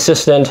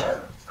consistent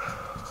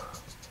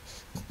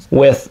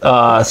with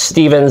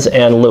Stevens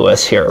and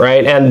Lewis here,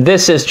 right? And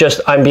this is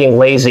just, I'm being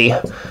lazy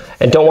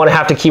and don't want to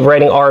have to keep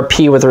writing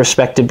RP with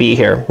respect to B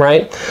here,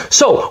 right?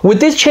 So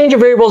with this change of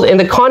variables in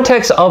the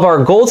context of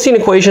our Goldstein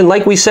equation,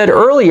 like we said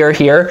earlier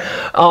here,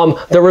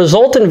 the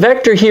resultant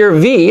vector here,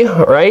 V,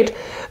 right?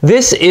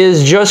 This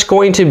is just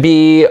going to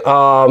be,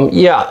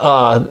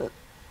 well,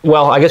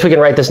 I guess we can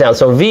write this down.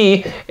 So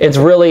V, it's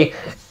really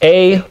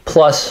A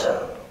plus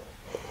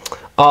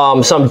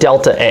some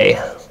delta A.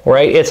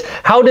 Right? It's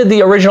how did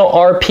the original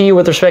RP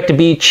with respect to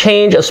B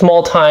change a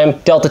small time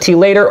delta t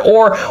later,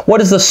 or what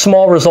is the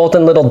small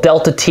resultant little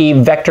delta t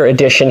vector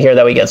addition here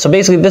that we get? So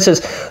basically this is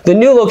the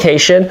new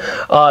location.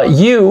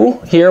 U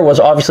here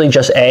was obviously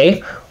just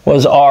A,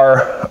 was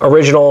our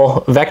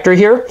original vector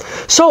here.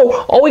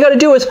 So all we got to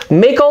do is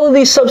make all of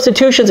these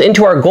substitutions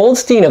into our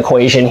Goldstein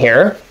equation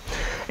here.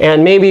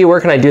 And maybe,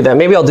 where can I do that?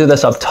 Maybe I'll do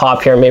this up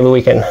top here. Maybe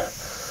we can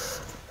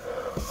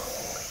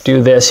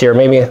do this here.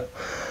 Maybe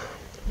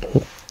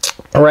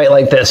right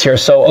like this here.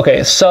 So,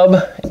 okay, sub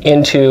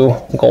into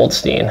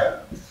Goldstein.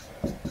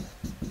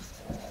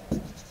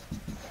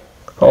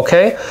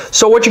 Okay,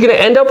 so what you're going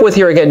to end up with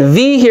here again,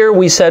 V here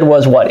we said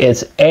was what?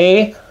 It's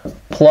A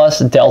plus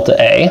delta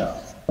A,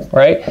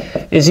 right,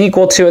 is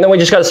equal to, and then we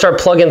just got to start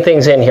plugging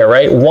things in here,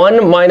 right?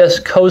 1 minus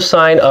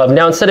cosine of,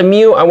 now instead of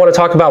mu, I want to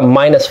talk about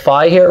minus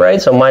phi here, right?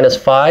 So minus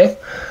phi,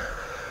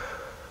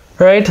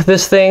 right?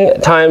 This thing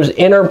times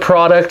inner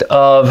product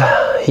of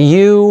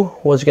U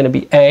was going to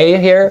be A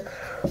here,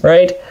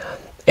 right?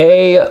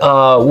 A,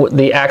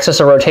 the axis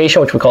of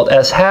rotation, which we called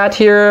S hat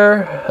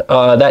here,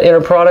 that inner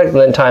product,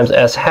 then times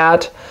S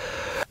hat,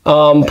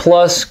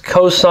 plus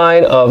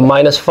cosine of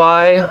minus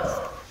phi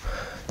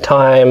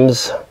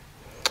times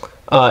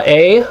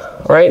A,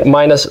 right,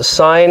 minus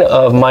sine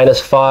of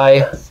minus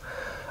phi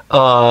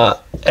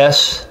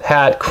S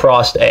hat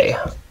crossed A,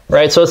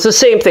 right? So it's the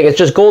same thing. It's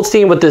just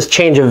Goldstein with this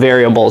change of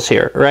variables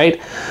here,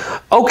 right?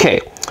 Okay.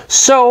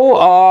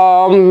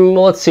 So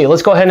let's see,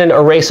 let's go ahead and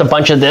erase a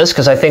bunch of this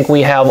because I think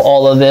we have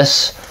all of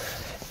this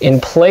in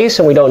place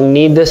and we don't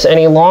need this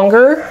any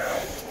longer.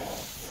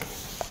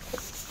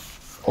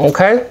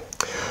 Okay,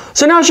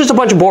 so now it's just a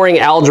bunch of boring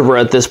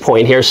algebra at this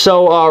point here.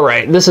 So all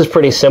right, this is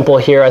pretty simple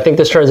here. I think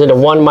this turns into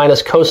 1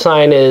 minus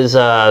cosine is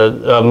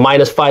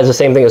minus phi is the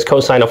same thing as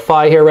cosine of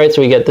phi here, right?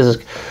 So we get this is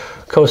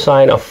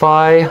cosine of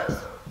phi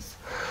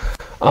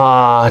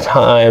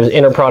times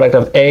inner product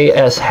of A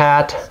S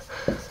hat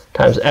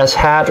times S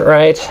hat,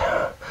 right,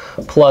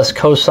 plus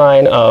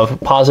cosine of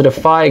positive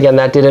phi, again,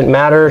 that didn't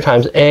matter,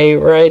 times A,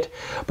 right,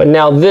 but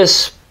now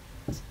this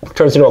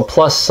turns into a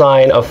plus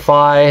sine of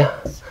phi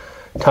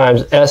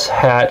times S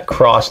hat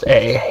crossed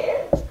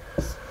A.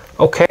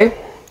 Okay,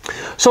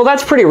 so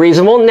that's pretty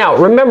reasonable. Now,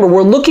 remember,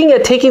 we're looking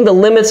at taking the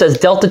limits as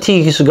delta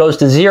t goes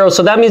to 0,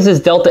 so that means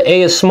this delta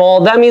A is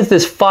small, that means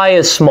this phi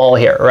is small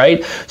here,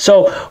 right?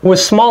 So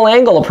with small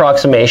angle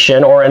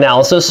approximation or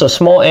analysis, so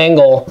small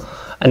angle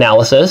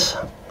analysis,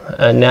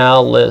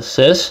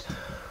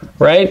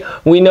 right?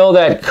 We know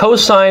that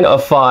cosine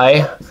of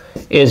phi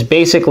is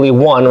basically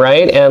 1,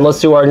 right? And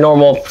let's do our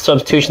normal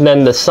substitution,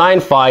 then the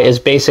sine phi is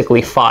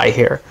basically phi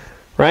here,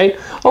 right?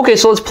 Okay,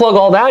 so let's plug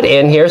all that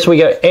in here. So we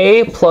get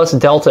A plus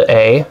delta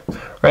A,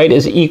 right,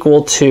 is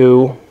equal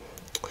to,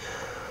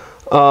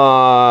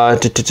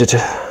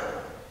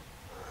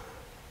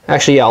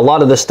 actually, yeah, a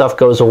lot of this stuff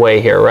goes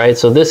away here, right?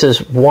 So this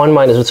is 1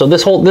 minus, so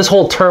this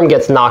whole term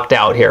gets knocked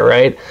out here,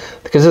 right?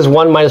 Because this is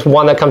 1 minus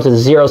 1, that comes to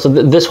 0, so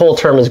this whole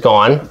term is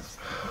gone.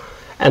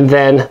 And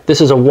then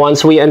this is a 1,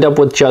 so we end up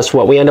with just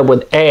what? We end up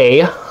with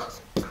A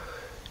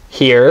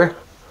here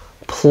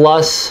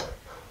plus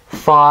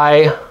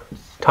phi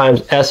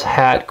times S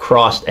hat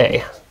crossed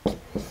A,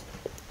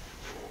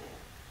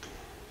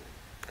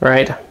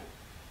 right?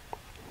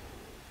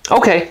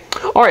 Okay,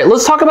 all right,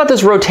 let's talk about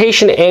this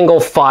rotation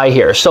angle phi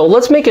here. So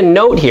let's make a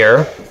note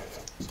here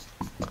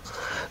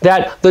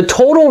that the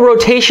total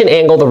rotation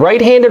angle, the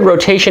right-handed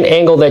rotation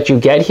angle that you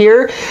get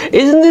here,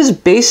 isn't this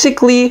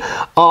basically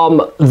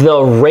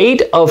the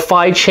rate of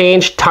phi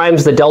change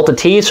times the delta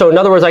t? So in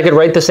other words, I could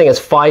write this thing as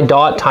phi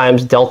dot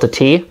times delta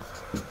t,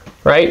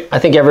 right? I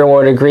think everyone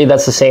would agree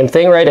that's the same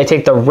thing, right? I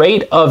take the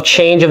rate of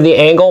change of the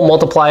angle,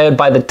 multiply it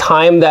by the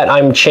time that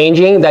I'm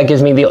changing. That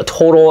gives me the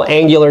total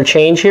angular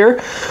change here.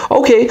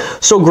 Okay,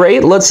 so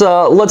great. Let's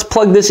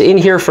plug this in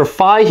here for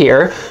phi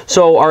here.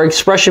 So our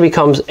expression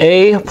becomes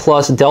A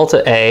plus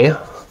delta A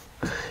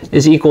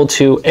is equal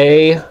to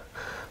A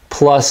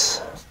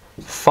plus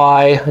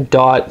phi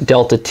dot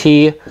delta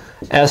t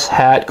S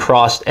hat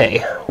crossed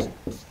A,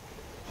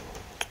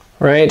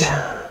 right?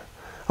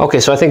 Okay,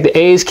 so I think the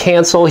A's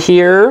cancel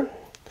here.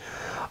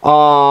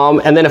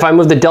 And then if I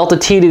move the delta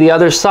t to the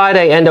other side,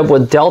 I end up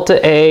with delta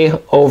A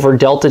over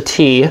delta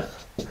t,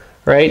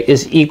 right,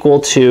 is equal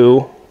to,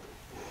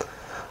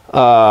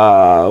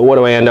 what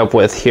do I end up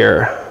with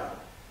here?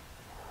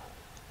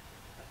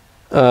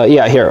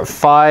 Yeah, here,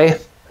 phi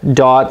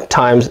dot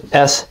times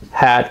S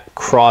hat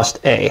crossed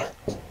A,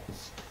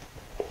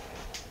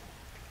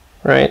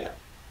 right?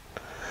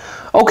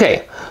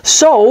 Okay,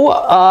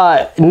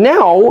 so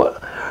now,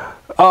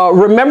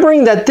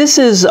 remembering that this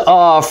is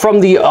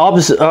from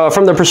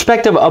the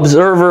perspective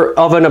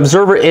of an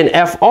observer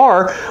in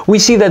FR, we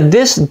see that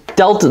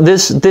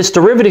this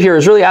derivative here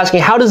is really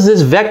asking how does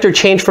this vector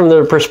change from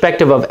the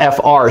perspective of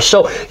FR.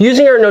 So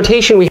using our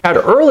notation we had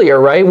earlier,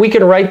 right, we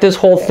can write this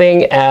whole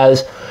thing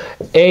as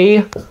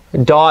A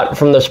dot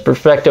from the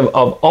perspective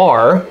of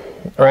R,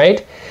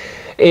 right,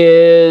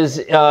 is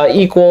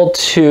equal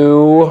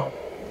to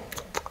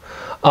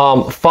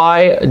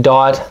phi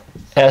dot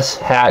S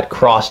hat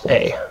crossed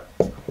A.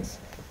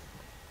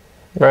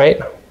 Right?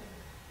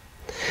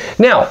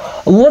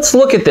 Now, let's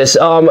look at this.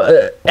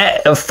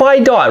 Phi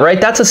dot, right?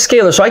 That's a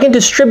scalar. So I can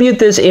distribute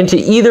this into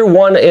either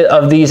one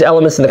of these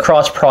elements in the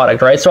cross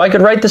product, right? So I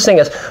could write this thing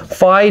as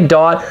phi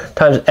dot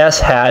times S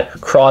hat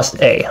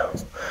crossed A.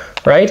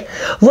 Right?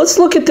 Let's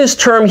look at this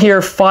term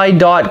here, phi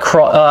dot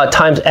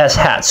times S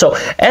hat. So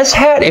S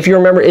hat, if you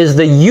remember, is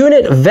the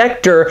unit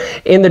vector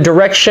in the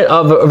direction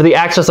of the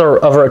axis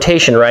of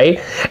rotation, right?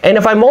 And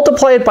if I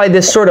multiply it by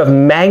this sort of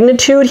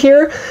magnitude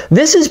here,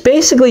 this is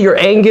basically your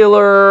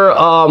angular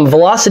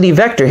velocity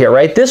vector here,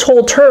 right? This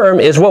whole term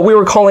is what we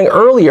were calling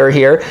earlier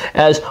here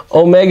as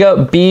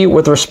omega b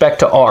with respect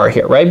to r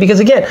here, right?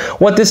 Because again,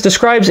 what this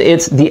describes,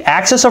 it's the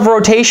axis of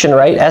rotation,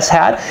 right, S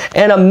hat,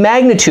 and a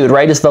magnitude,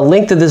 right, is the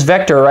length of this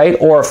vector, right?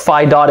 Or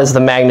phi dot is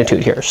the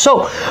magnitude here.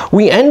 So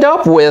we end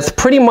up with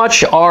pretty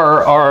much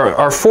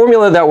our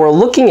formula that we're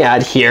looking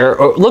at here,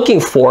 or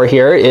looking for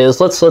here is,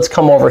 let's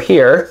come over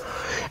here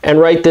and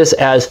write this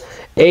as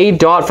A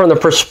dot from the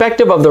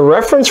perspective of the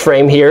reference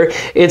frame here.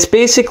 It's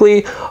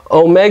basically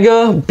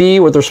omega b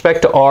with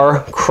respect to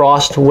r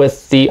crossed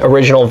with the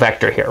original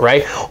vector here,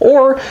 right?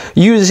 Or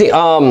using,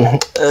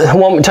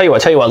 well, tell you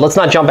what, let's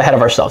not jump ahead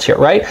of ourselves here,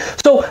 right?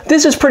 So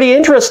this is pretty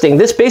interesting.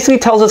 This basically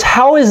tells us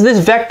how is this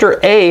vector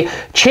A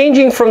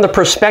changing from the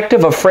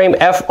perspective of frame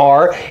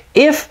FR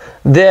if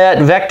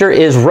that vector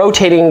is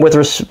rotating with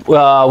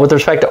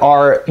respect to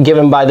r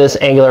given by this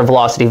angular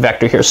velocity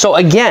vector here. So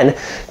again,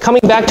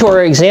 coming back to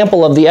our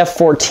example of the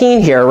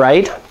F14 here,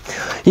 right?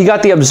 You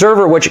got the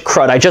observer, which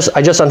crud, I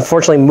just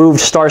unfortunately moved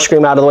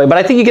Starscream out of the way, but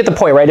I think you get the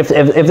point, right? If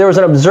there was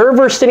an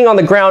observer sitting on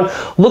the ground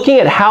looking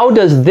at how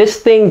does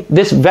this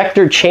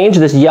vector change,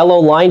 this yellow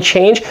line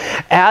change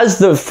as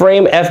the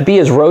frame FB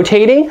is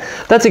rotating,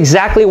 that's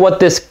exactly what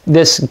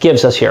this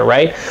gives us here,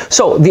 right?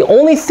 So the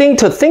only thing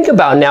to think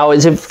about now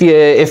is if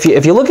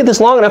you look at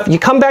this long enough, you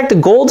come back to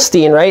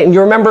Goldstein, right? And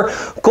you remember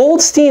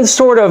Goldstein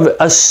sort of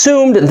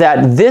assumed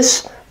that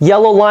this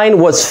yellow line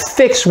was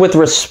fixed with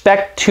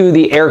respect to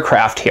the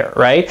aircraft here,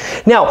 right?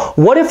 Now,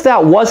 what if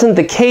that wasn't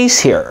the case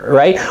here,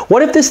 right?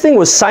 What if this thing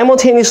was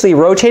simultaneously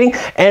rotating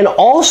and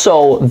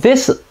also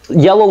this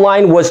yellow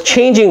line was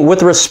changing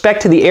with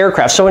respect to the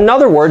aircraft? So in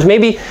other words,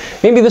 maybe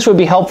this would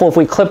be helpful if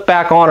we clip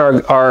back on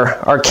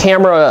our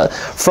camera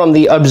from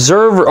the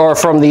observer or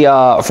from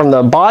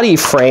the body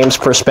frame's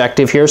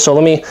perspective here. So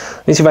let me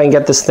see if I can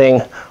get this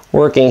thing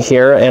working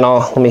here, and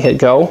let me hit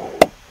go.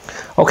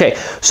 Okay,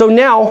 so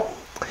now,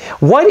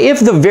 what if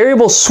the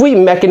variable sweep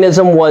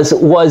mechanism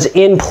was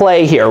in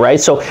play here, right?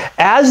 So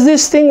as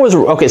this thing was,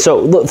 okay,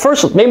 so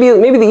first, maybe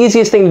the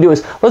easiest thing to do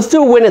is, let's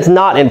do it when it's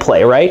not in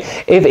play, right?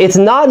 If it's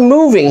not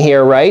moving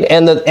here, right,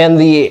 and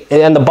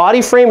the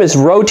body frame is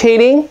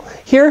rotating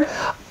here,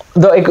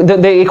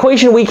 the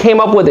equation we came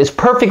up with is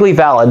perfectly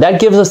valid.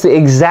 That gives us the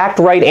exact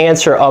right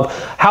answer of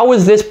how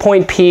is this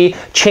point P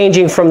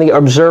changing from the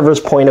observer's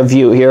point of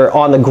view here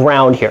on the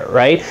ground here,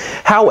 right?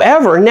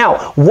 However,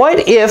 now,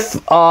 what if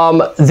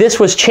this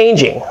was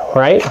changing,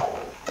 right?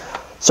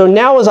 So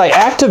now as I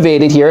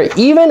activate it here,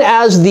 even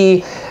as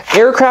the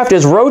aircraft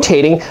is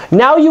rotating,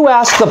 now you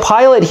ask the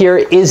pilot here,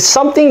 is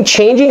something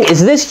changing?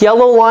 Is this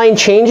yellow line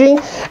changing?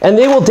 And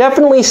they will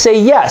definitely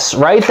say yes,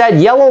 right? That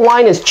yellow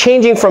line is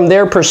changing from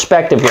their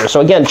perspective here.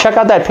 So again, check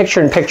out that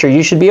picture-in-picture.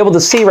 You should be able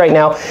to see right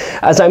now,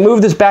 as I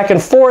move this back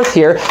and forth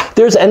here,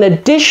 there's an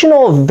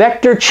additional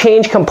vector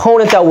change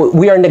component that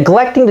we are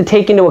neglecting to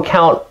take into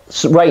account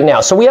right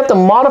now. So we have to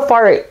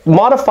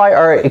modify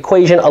our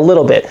equation a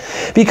little bit,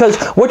 because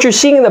what you're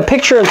seeing in the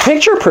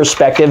picture-in-picture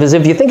perspective is,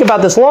 if you think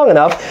about this long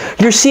enough,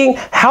 you're seeing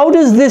how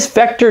does this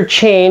vector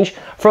change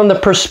from the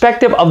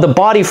perspective of the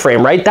body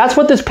frame, right? That's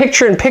what this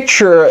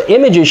picture-in-picture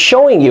image is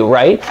showing you,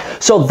 right?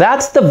 So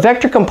that's the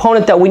vector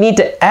component that we need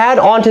to add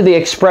onto the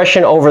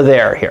expression over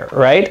there here,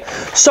 right?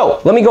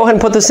 So let me go ahead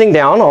and put this thing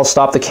down. I'll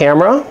stop the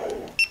camera.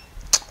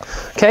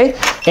 Okay,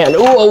 and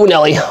oh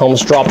Nelly,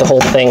 almost dropped the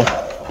whole thing.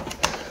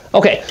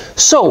 Okay,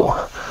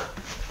 so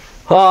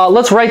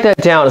let's write that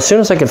down as soon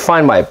as I can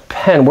find my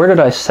pen. Where did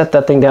I set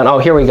that thing down? Oh,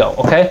 here we go,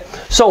 okay?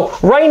 So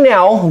right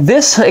now,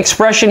 this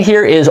expression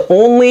here is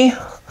only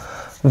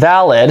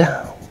valid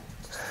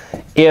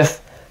if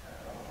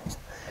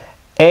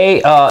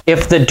A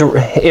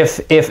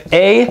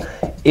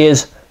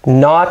is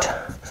not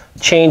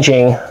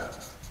changing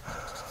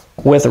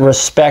with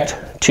respect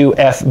to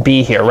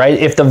FB here, right?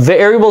 If the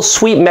variable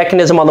sweep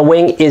mechanism on the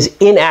wing is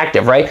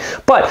inactive, right?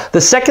 But the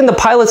second the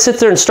pilot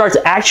sits there and starts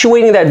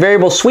actuating that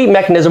variable sweep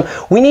mechanism,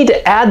 we need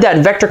to add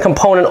that vector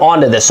component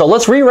onto this. So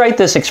let's rewrite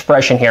this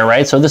expression here,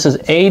 right? So this is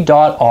A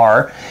dot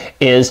R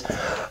is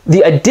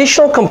the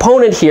additional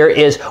component here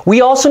is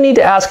we also need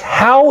to ask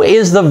how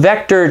is the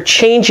vector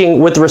changing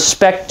with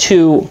respect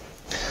to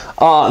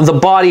the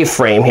body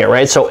frame here,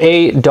 right? So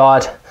A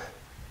dot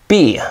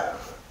B,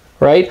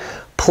 right?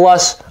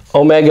 Plus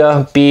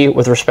omega B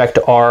with respect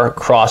to R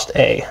crossed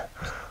A,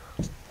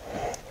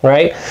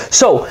 right?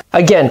 So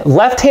again,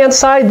 left-hand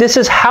side, this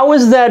is how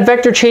is that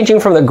vector changing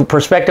from the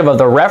perspective of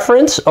the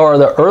reference or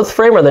the earth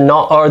frame or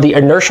the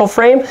inertial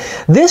frame.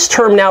 This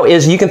term now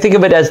is, you can think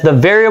of it as the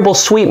variable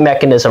sweep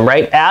mechanism,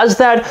 right? As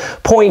that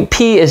point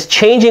P is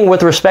changing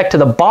with respect to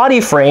the body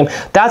frame,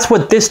 that's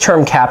what this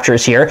term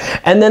captures here.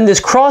 And then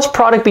this cross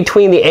product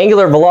between the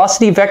angular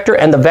velocity vector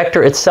and the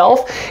vector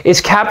itself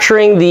is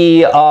capturing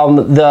the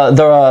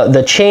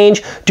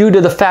change due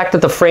to the fact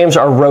that the frames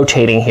are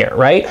rotating here,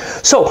 right?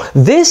 So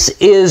this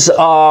is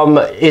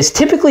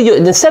typically,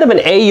 instead of an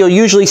A, you'll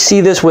usually see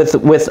this with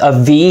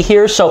a V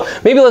here. So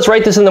maybe let's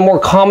write this in the more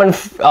common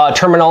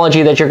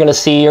terminology that you're going to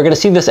see. You're going to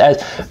see this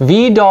as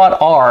V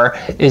dot R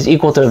is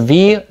equal to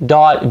V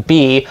dot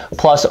B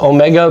plus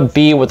omega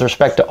B with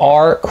respect to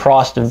R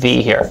crossed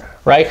V here,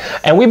 right?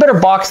 And we better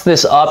box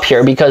this up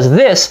here because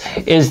this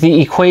is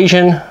the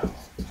equation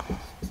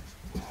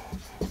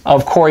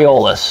of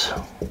Coriolis.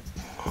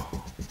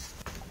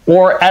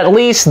 Or at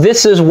least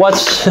this is what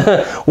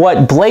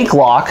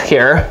Blakelock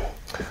here.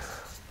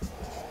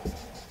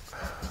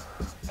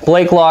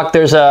 Blakelock,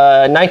 there's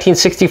a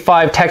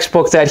 1965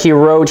 textbook that he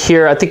wrote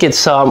here. I think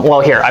it's,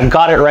 well, here, I've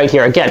got it right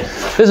here. Again,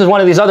 this is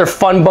one of these other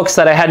fun books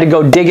that I had to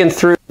go digging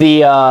through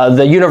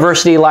the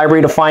university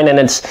library to find, and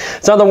it's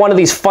another one of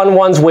these fun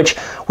ones which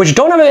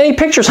don't have any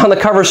pictures on the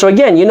cover. So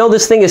again, you know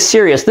this thing is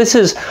serious. This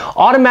is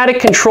automatic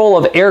control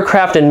of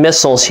aircraft and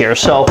missiles here.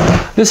 So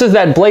this is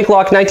that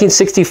Blakelock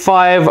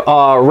 1965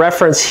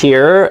 reference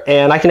here,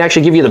 and I can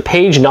actually give you the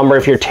page number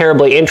if you're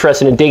terribly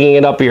interested in digging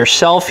it up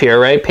yourself here,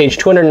 right? Page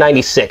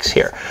 296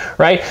 here,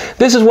 right?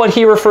 This is what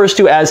he refers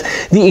to as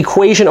the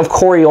equation of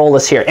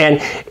Coriolis here, and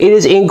it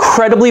is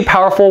incredibly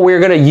powerful. We're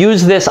going to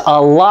use this a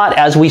lot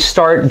as we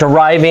start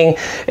deriving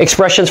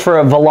expressions for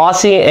a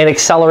velocity and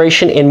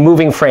acceleration in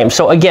moving frames.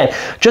 So again,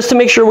 just to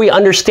make sure we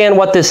understand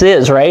what this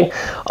is, right?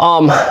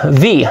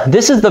 V,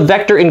 this is the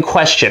vector in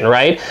question,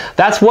 right?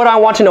 That's what I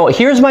want to know.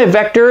 Here's my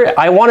vector.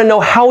 I want to know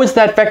how is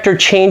that vector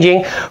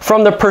changing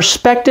from the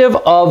perspective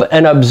of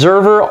an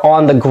observer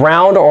on the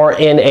ground or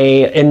in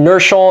a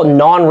inertial,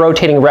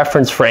 non-rotating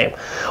reference frame.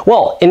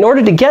 Well, in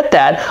order to get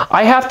that,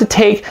 I have to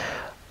take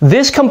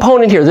this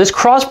component here. This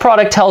cross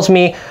product tells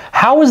me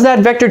how is that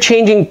vector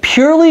changing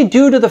purely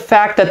due to the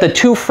fact that the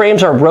two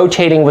frames are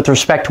rotating with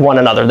respect to one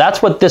another. That's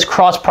what this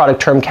cross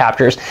product term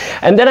captures.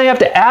 And then I have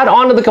to add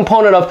on to the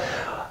component of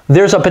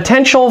there's a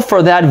potential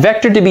for that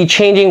vector to be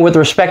changing with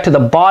respect to the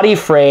body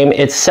frame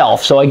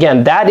itself. So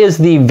again, that is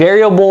the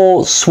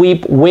variable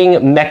sweep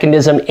wing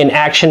mechanism in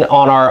action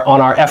on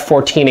our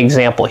F-14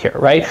 example here,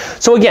 right?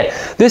 So again,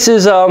 this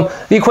is the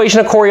equation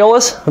of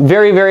Coriolis,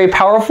 very, very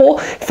powerful.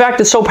 In fact,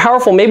 it's so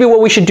powerful, maybe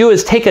what we should do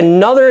is take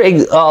another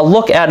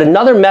look at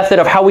another method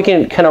of how we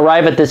can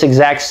arrive at this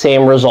exact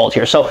same result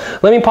here. So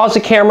let me pause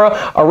the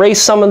camera, erase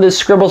some of the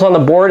scribbles on the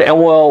board, and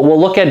we'll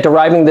look at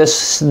deriving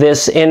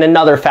this in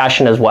another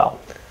fashion as well.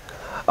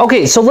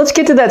 Okay, so let's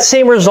get to that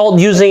same result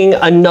using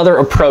another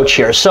approach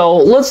here. So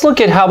let's look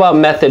at how about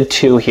method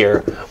 2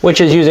 here,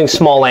 which is using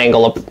small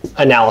angle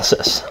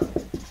analysis.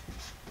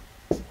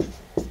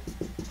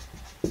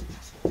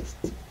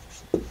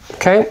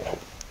 Okay.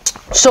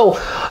 So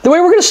the way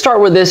we're going to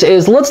start with this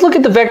is let's look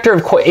at the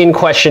vector in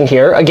question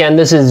here. Again,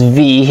 this is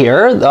V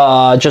here,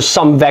 just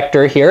some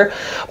vector here.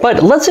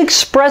 But let's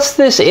express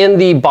this in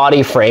the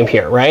body frame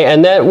here, right?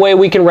 And that way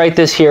we can write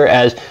this here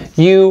as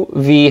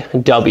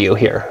UVW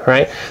here,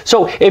 right?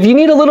 So if you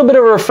need a little bit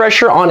of a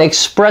refresher on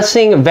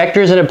expressing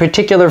vectors in a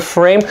particular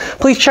frame,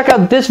 please check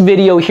out this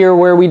video here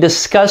where we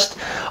discussed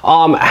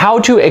how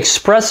to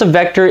express a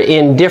vector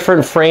in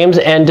different frames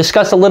and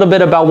discussed a little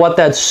bit about what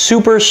that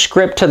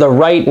superscript to the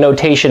right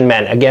notation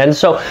meant. Again,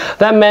 so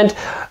that meant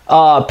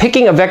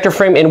picking a vector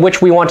frame in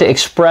which we want to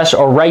express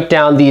or write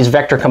down these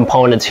vector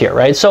components here,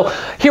 right? So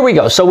here we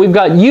go. So we've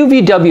got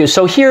UVW.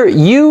 So here,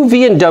 U,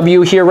 V, and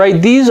W here, right?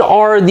 These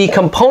are the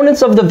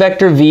components of the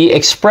vector V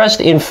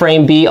expressed in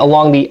frame B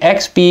along the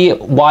XB,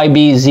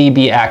 YB,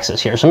 ZB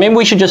axis here. So maybe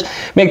we should just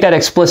make that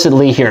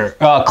explicitly here,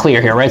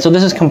 clear here, right? So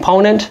this is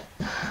component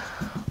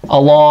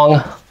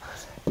along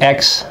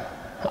X,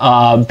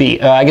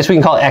 B. I guess we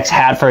can call it X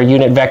hat for a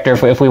unit vector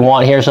if we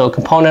want here. So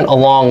component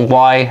along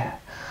Y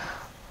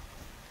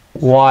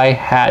y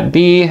hat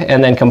b,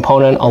 and then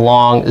component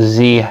along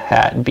z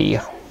hat b,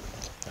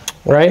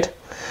 right?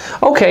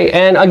 Okay,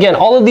 and again,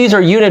 all of these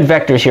are unit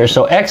vectors here.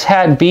 So x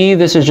hat b,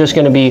 this is just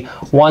going to be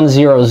 1,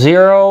 0,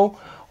 0.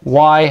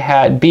 Y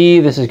hat b,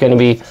 this is going to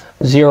be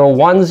 0,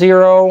 1,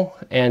 0.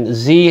 And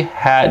z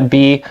hat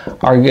b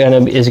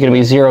is going to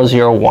be 0,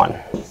 0, 1.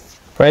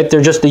 Right?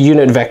 They're just the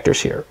unit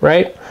vectors here,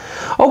 right?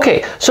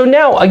 Okay, so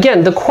now,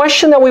 again, the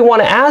question that we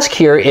want to ask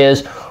here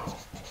is,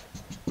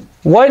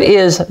 what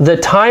is the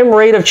time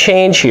rate of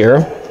change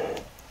here,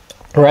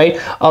 right,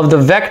 of the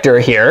vector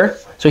here?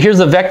 So here's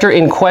the vector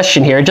in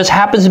question here. It just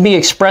happens to be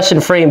expressed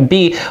in frame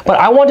B, but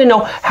I want to know,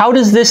 how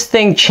does this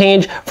thing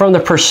change from the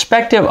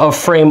perspective of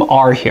frame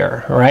R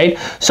here, right?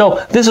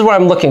 So this is what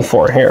I'm looking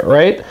for here,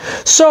 right?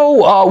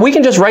 So we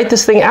can just write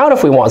this thing out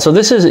if we want. So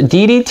this is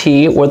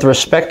ddt with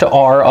respect to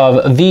R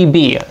of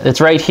VB. It's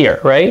right here,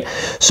 right?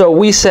 So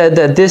we said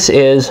that this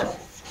is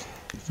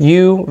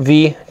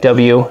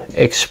UVW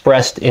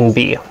expressed in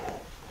B,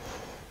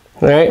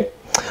 right?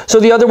 So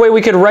the other way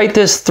we could write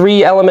this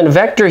 3-element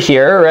vector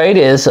here, right,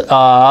 is, again,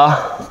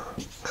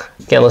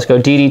 let's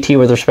go ddt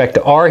with respect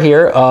to R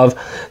here of,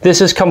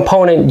 this is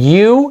component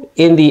U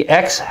in the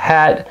x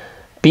hat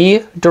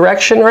B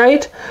direction,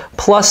 right,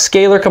 plus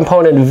scalar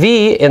component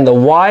V in the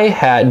y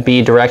hat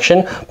B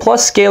direction,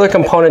 plus scalar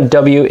component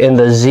W in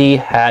the z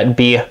hat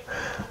B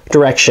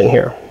direction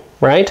here,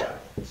 right?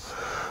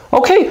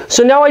 Okay,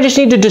 so now I just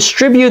need to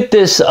distribute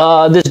this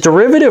this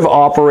derivative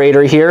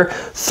operator here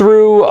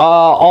through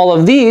all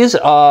of these.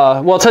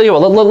 Well, I'll tell you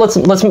what.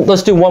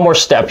 Let's do one more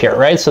step here,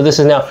 right? So this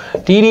is now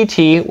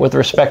ddt with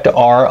respect to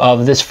R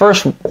of this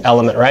first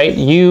element, right?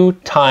 U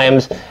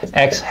times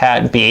x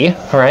hat b,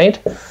 right?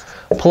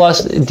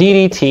 Plus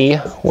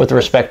ddt with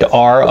respect to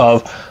R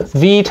of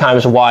v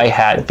times y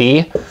hat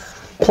b,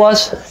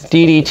 plus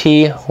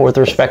ddt with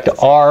respect to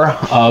R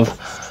of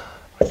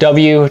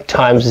w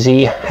times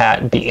z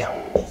hat b.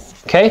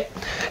 Okay,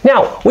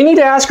 now we need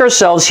to ask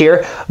ourselves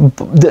here,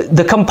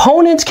 the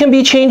components can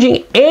be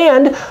changing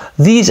and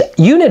these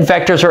unit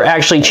vectors are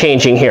actually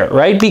changing here,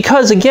 right?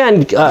 Because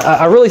again,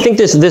 I really think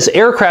this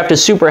aircraft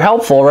is super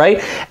helpful,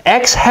 right?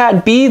 X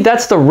hat b,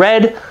 that's the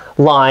red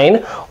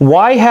line,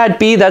 y hat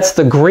b, that's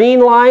the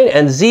green line,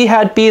 and z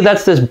hat b,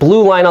 that's this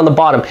blue line on the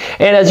bottom.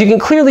 And as you can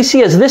clearly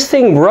see, as this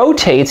thing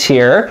rotates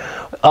here,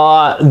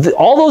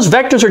 all those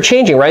vectors are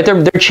changing, right?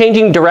 They're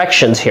changing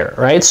directions here,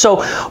 right?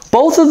 So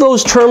both of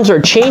those terms are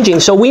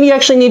changing. So we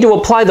actually need to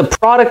apply the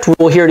product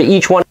rule here to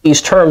each one of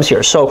these terms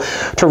here. So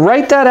to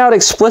write that out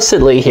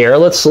explicitly here,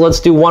 let's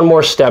do one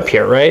more step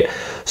here, right?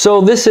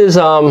 So this is,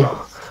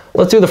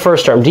 let's do the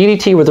first term,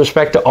 ddt with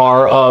respect to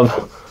R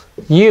of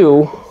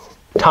u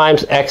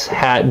times x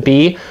hat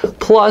b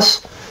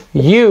plus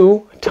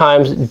u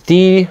times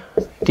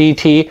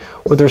dt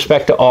with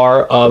respect to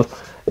R of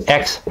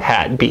x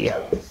hat b.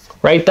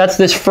 Right? That's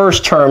this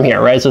first term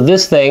here, right? So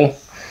this thing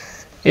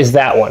is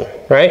that one,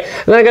 right?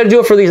 And then I got to do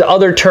it for these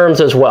other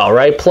terms as well,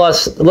 right?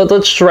 Plus,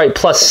 let's write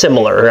plus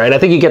similar, right? I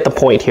think you get the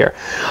point here.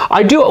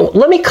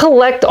 Let me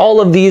collect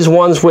all of these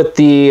ones with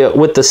the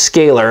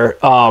scalar.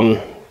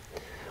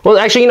 Well,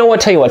 actually, you know what?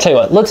 Tell you what.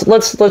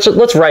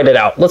 Let's write it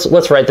out.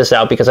 Let's write this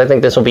out because I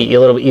think this will be a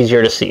little bit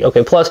easier to see.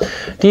 Okay, plus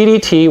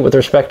ddt with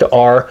respect to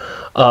R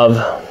of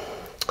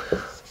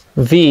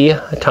v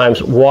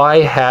times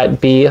y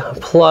hat b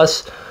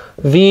plus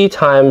v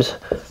times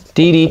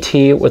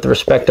ddt with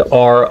respect to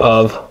R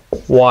of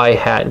y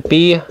hat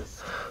b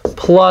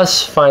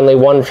plus, finally,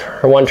 one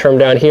term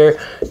down here,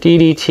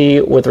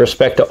 ddt with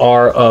respect to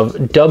R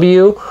of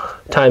w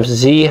times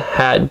z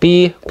hat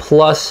b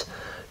plus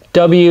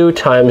w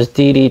times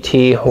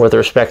ddt with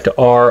respect to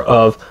R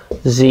of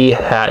z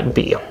hat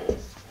b.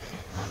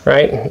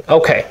 Right?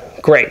 Okay,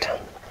 great.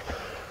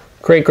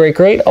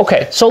 Great.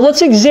 Okay, so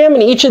let's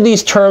examine each of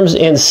these terms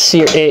in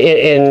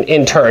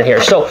turn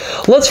here. So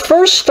let's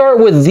first start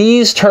with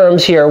these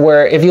terms here,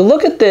 where if you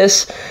look at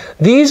this,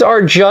 these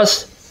are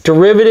just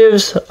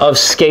derivatives of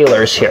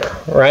scalars here,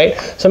 right?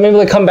 So maybe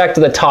we'll come back to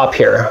the top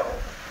here.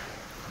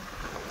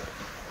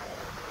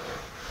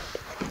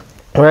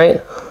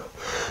 Right?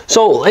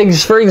 So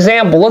for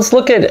example, let's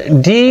look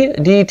at d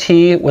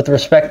dt with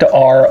respect to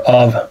R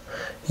of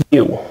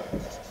u.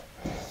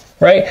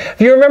 Right? If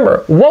you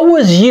remember, what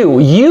was u?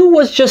 U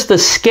was just the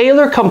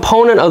scalar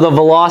component of the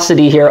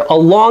velocity here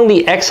along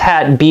the x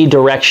hat b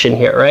direction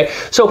here, right?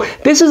 So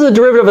this is a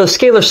derivative of the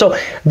scalar, so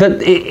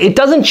it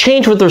doesn't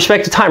change with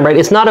respect to time, right?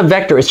 It's not a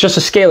vector, it's just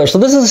a scalar. So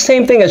this is the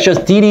same thing as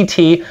just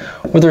ddt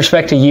with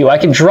respect to u. I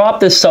can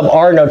drop this sub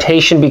r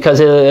notation because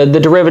the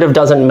derivative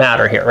doesn't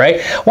matter here, right?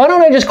 Why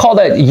don't I just call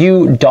that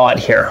u dot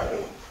here,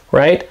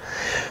 right?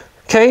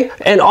 Okay,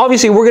 and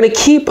obviously we're going to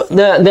keep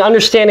the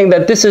understanding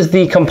that this is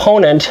the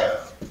component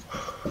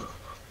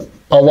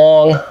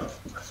along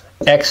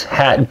x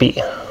hat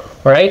b,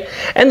 right?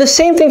 And the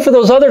same thing for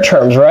those other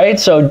terms, right?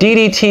 So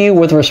ddt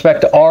with respect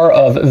to R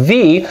of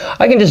v,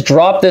 I can just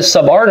drop this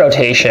sub r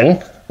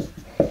notation,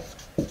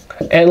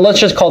 and let's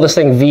just call this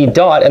thing v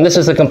dot, and this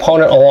is the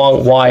component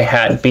along y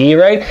hat b,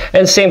 right?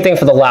 And same thing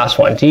for the last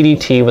one,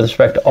 ddt with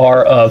respect to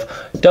R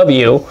of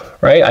w,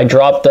 right? I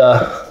dropped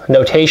the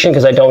notation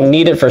because I don't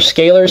need it for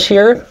scalars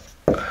here,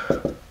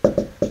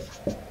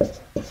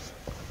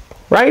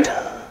 right?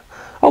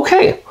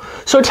 Okay,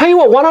 so tell you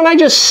what, why don't I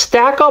just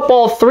stack up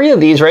all three of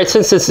these, right?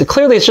 Since it's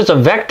clearly it's just a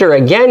vector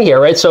again here,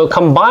 right? So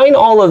combine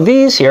all of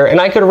these here, and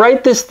I could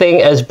write this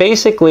thing as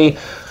basically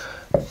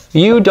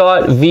u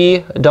dot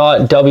v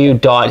dot w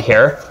dot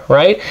here,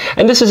 right?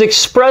 And this is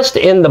expressed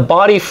in the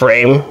body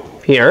frame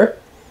here,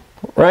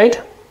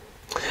 right?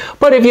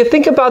 But if you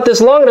think about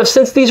this long enough,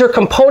 since these are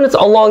components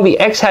along the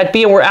x hat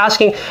b, and we're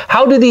asking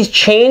how do these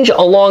change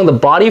along the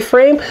body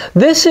frame,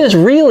 this is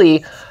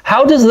really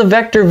how does the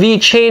vector v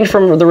change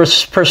from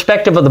the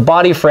perspective of the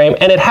body frame,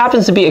 and it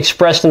happens to be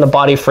expressed in the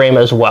body frame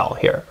as well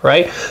here,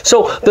 right?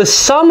 So the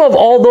sum of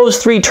all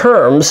those three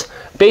terms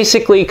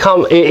basically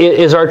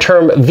is our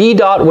term v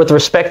dot with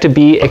respect to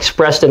b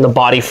expressed in the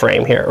body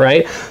frame here,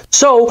 right?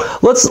 So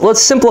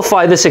let's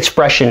simplify this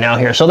expression now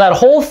here. So that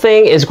whole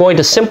thing is going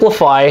to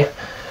simplify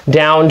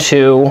down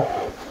to,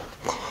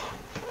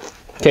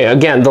 okay,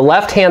 again, the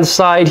left-hand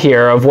side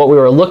here of what we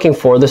were looking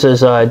for, this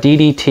is d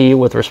dt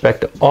with respect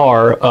to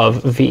r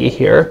of v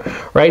here,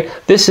 right?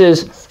 This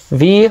is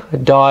v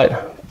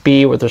dot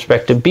b with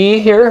respect to b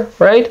here,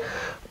 right?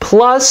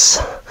 Plus,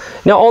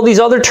 now all these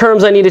other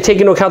terms I need to take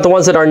into account the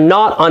ones that are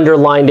not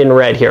underlined in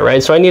red here,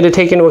 right? So I need to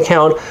take into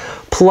account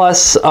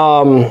plus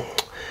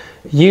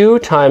u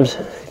times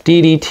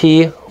d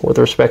dt with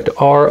respect to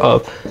r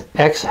of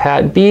x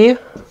hat b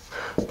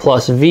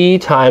plus v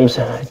times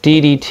d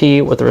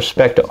dt with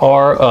respect to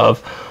r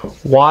of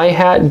y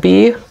hat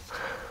b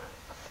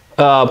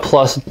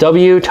plus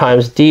w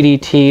times d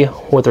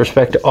dt with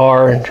respect to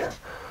r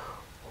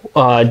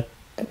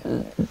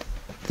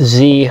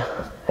z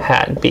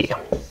hat b.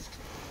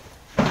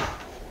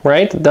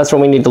 Right? That's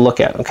what we need to look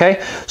at,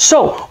 okay?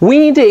 So we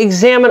need to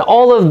examine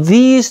all of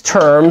these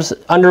terms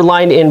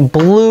underlined in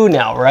blue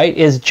now, right?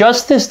 Is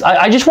just this,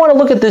 I just want to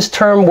look at this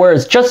term where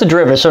it's just a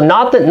derivative. So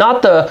not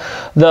the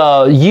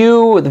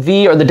u, the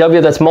v, or the w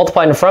that's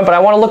multiplied in front, but I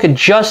want to look at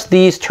just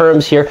these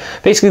terms here,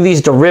 basically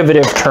these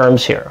derivative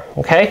terms here,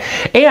 okay?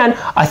 And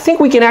I think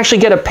we can actually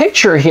get a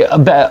picture here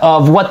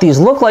of what these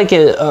look like,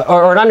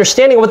 or an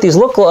understanding of what these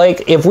look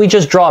like if we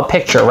just draw a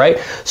picture, right?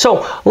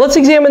 So let's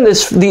examine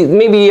this,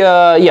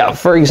 yeah,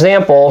 for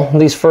example,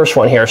 these first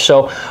one here.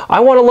 So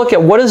I want to look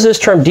at what is this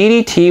term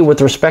d dt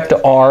with respect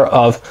to r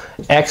of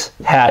x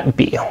hat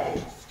b.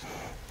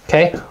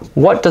 Okay,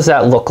 what does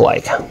that look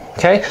like?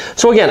 Okay,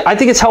 so again, I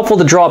think it's helpful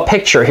to draw a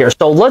picture here.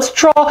 So let's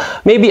draw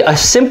maybe a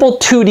simple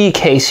 2D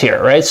case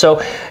here, right?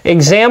 So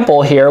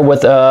example here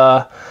with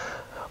a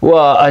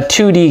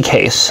 2D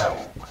case.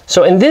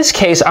 So in this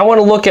case, I want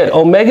to look at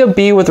omega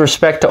b with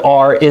respect to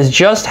r is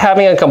just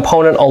having a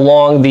component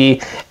along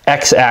the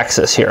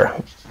x-axis here.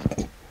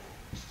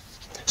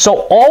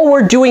 So all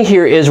we're doing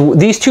here is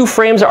these two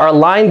frames are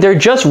aligned. They're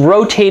just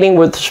rotating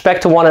with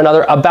respect to one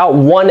another about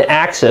one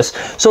axis.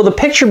 So the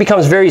picture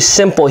becomes very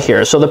simple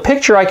here. So the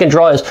picture I can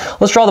draw is,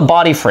 let's draw the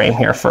body frame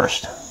here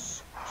first.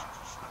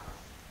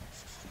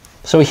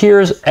 So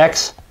here's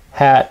x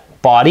hat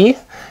body.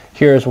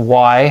 Here's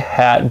y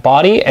hat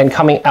body. And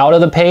coming out of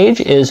the page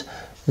is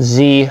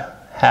z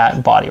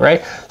hat body,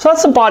 right? So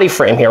that's the body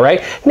frame here,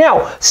 right?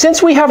 Now,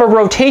 since we have a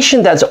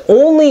rotation that's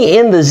only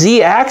in the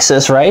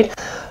z-axis, right?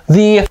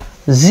 The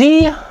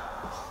z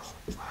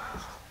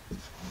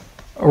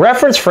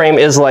reference frame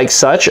is like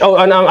such. Oh,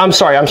 and I'm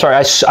sorry.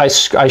 I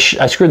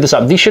screwed this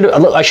up. I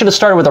should have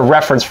started with a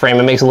reference frame.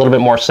 It makes a little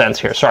bit more sense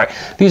here. Sorry.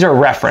 These are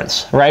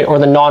reference, right? Or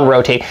the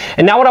non-rotate.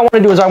 And now what I want to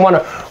do is I want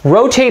to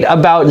rotate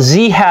about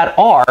z hat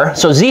r.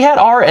 So z hat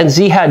r and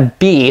z hat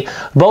b,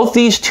 both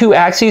these two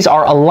axes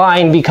are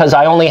aligned because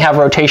I only have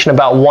rotation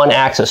about one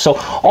axis. So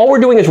all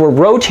we're doing is we're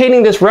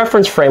rotating this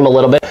reference frame a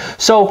little bit.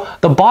 So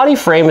the body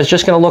frame is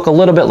just going to look a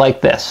little bit like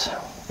this.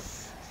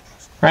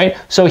 Right?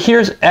 So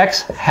here's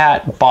x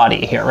hat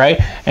body here, right?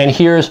 And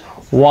here's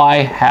y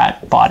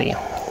hat body.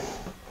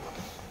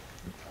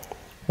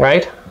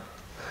 Right?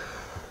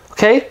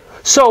 Okay?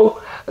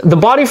 So the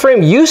body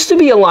frame used to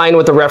be aligned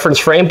with the reference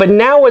frame, but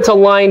now it's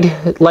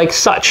aligned like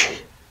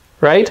such,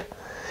 right?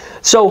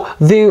 So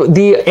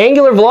the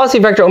angular velocity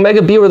vector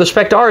omega b with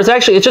respect to r is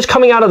actually, it's just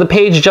coming out of the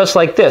page just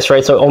like this,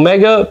 right? So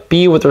omega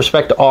b with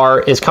respect to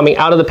r is coming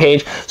out of the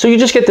page. So you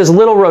just get this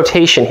little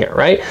rotation here,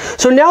 right?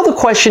 So now the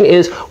question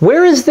is,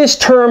 where is this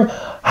term?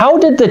 How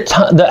did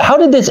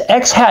this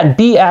x hat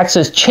b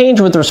axis change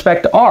with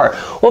respect to r?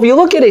 Well, if you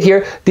look at it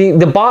here,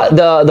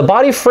 the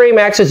body frame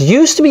axis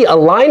used to be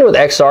aligned with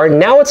xr.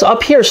 Now it's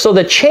up here. So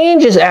the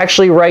change is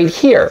actually right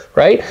here,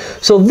 right?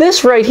 So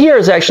this right here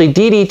is actually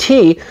d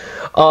dt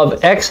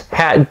of x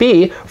hat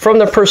b from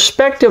the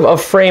perspective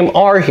of frame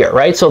r here,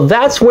 right? So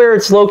that's where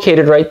it's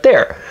located right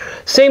there.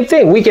 Same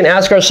thing, we can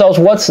ask ourselves,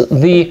 what's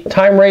the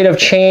time rate of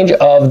change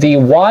of the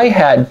y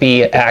hat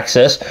b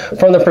axis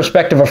from the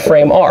perspective of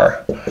frame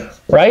r,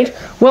 right?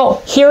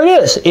 Well, here it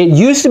is. It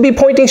used to be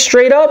pointing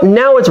straight up.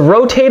 Now it's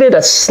rotated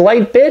a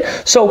slight bit.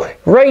 So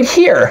right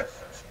here,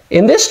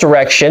 in this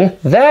direction,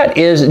 that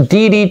is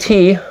d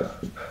dt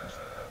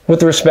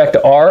with respect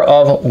to r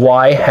of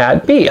y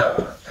hat b.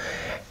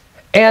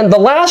 And the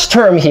last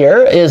term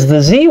here is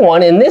the z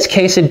one. In this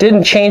case, it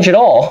didn't change at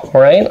all,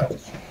 right?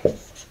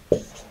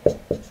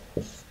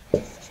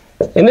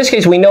 In this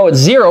case, we know it's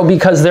 0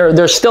 because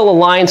they're still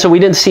aligned, so we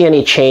didn't see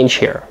any change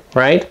here,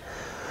 right?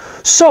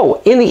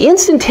 So in the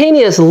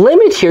instantaneous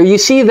limit here, you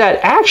see that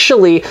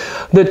actually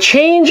the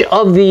change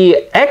of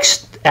the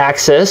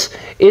x-axis,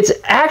 it's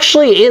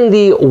actually in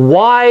the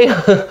y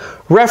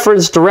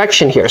reference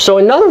direction here. So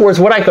in other words,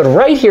 what I could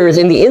write here is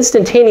in the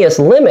instantaneous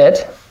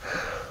limit,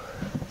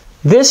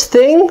 this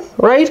thing,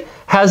 right,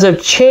 has a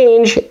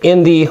change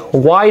in the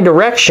y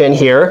direction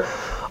here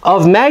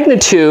of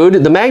magnitude.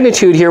 The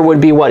magnitude here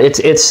would be what?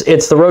 It's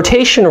the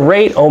rotation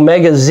rate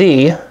omega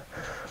z,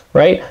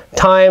 right,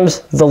 times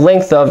the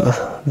length of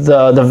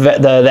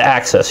the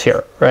axis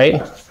here,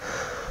 right?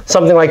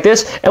 Something like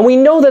this. And we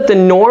know that the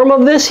norm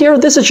of this here,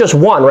 this is just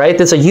 1, right?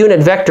 That's a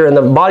unit vector in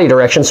the body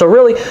direction. So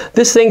really,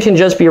 this thing can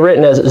just be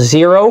written as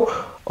 0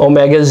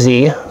 omega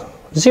z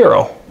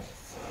 0.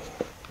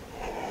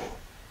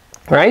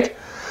 Right?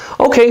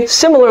 Okay,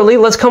 similarly,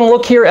 let's come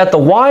look here at the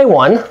y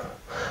one.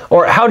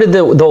 Or how did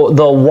the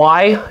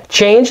y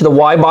change, the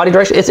y body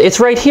direction? It's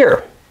right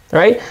here,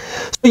 right?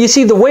 So you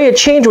see the way it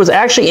changed was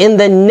actually in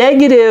the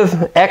negative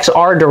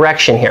xr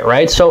direction here,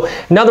 right? So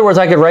in other words,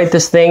 I could write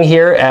this thing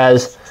here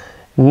as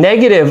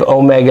negative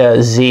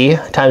omega z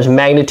times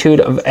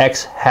magnitude of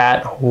x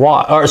hat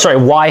y, or sorry,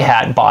 y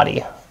hat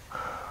body.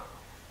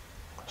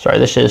 Sorry,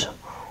 this is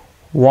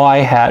y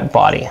hat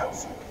body,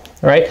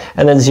 right?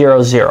 And then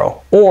 0,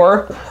 0.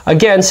 Or,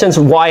 again, since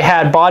y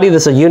hat body,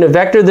 this is a unit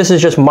vector, this is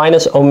just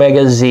minus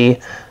omega z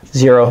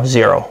 0,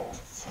 0.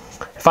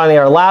 Finally,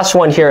 our last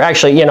one here,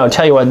 actually, you know,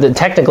 tell you what,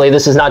 technically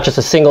this is not just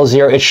a single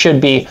 0, it should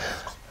be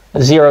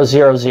 0,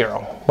 0,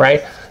 0,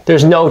 right?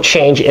 There's no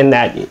change in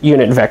that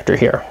unit vector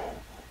here,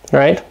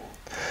 right?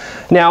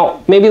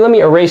 Now, maybe let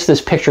me erase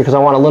this picture because I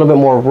want a little bit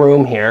more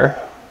room here.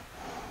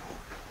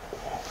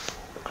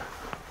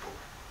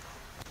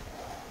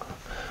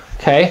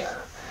 Okay.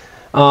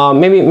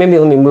 Maybe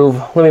let me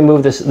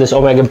move this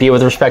omega b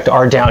with respect to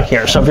r down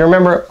here. So if you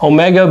remember,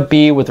 omega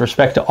b with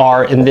respect to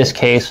r in this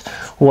case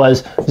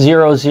was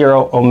 0,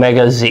 0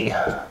 omega z.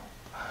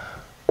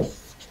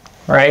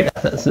 Right?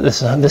 That's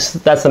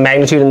the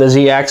magnitude in the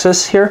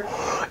z-axis here.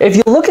 If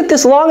you look at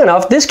this long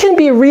enough, this can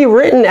be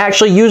rewritten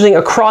actually using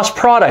a cross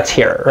product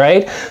here,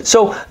 right?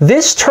 So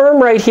this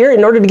term right here,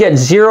 in order to get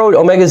 0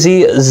 omega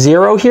z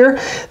 0 here,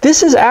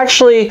 this is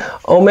actually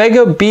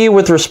omega b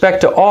with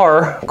respect to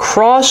r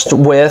crossed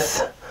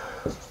with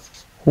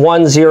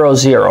 1, 0,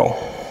 0.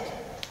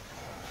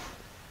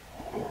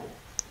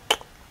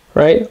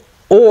 Right?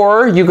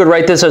 Or you could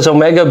write this as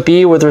omega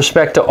b with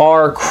respect to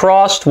r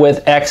crossed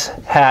with x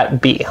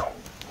hat b.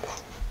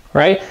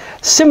 Right?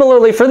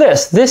 Similarly for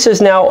this is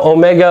now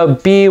omega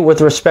b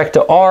with respect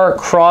to r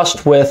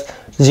crossed with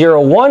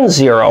 0, 1,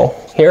 0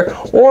 here,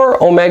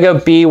 or omega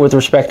b with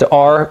respect to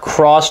r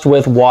crossed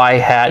with y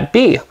hat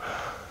b.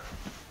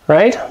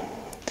 Right?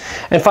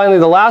 And finally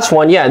the last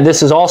one, yeah,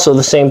 this is also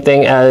the same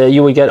thing.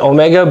 You would get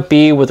omega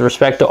b with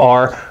respect to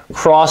r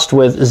crossed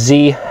with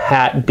z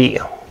hat b.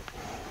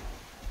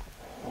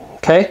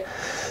 Okay?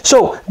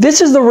 So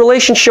this is the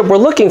relationship we're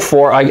looking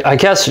for. I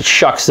guess,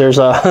 shucks, there's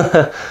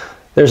a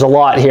there's a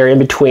lot here in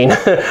between,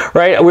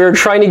 right? We're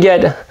trying to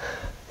get,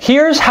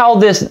 here's how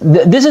this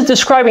is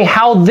describing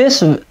how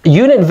this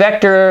unit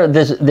vector,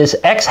 this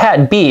x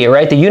hat b,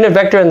 right? The unit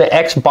vector in the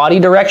x body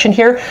direction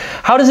here,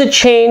 how does it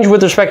change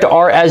with respect to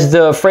r as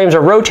the frames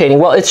are rotating?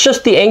 Well, it's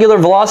just the angular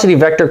velocity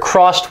vector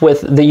crossed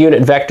with the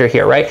unit vector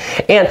here, right?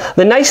 And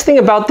the nice thing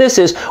about this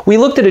is we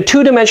looked at a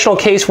two-dimensional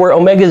case where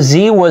omega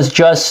z was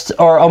just,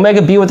 or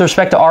omega b with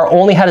respect to r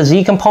only had a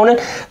z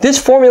component. This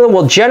formula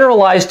will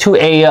generalize to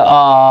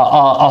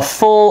a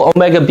full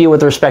omega b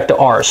with respect to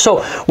r.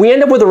 So we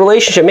end up with a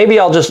relationship. Maybe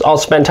I'll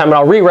spend time and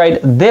I'll rewrite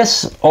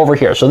this over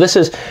here. So this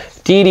is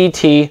d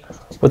dt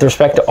with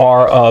respect to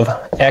r of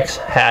x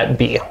hat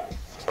b,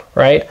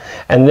 right?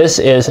 And this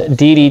is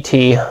d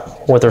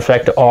dt with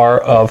respect to r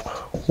of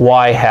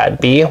y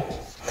hat b.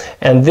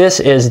 And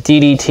this is d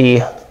dt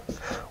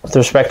with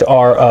respect to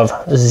r of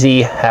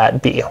z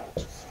hat b,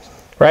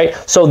 right?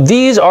 So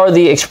these are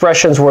the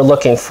expressions we're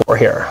looking for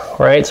here,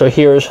 right? So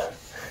here's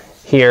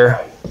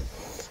here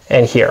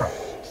and here,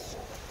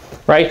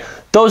 right?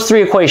 Those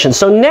three equations.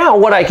 So now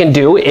what I can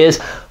do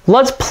is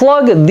let's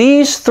plug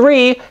these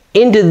three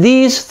into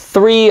these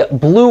three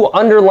blue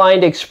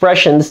underlined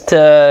expressions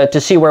to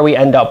see where we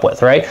end up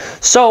with, right?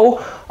 So,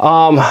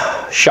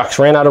 shucks,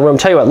 ran out of room.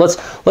 Tell you what,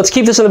 let's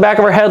keep this in the back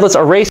of our head. Let's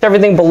erase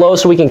everything below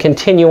so we can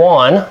continue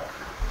on.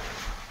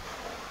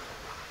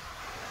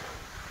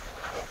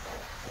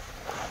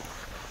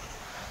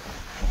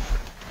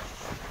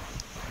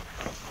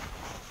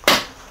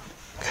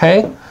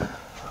 Okay.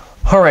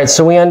 All right,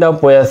 so we end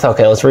up with,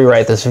 okay, let's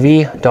rewrite this.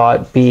 V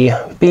dot B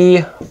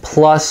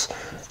plus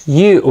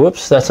U,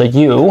 whoops, that's a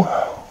U,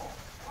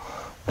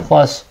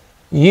 plus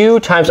U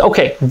times,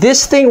 okay,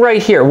 this thing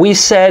right here, we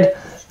said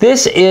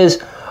this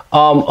is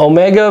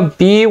omega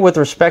B with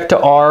respect to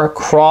R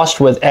crossed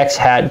with X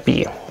hat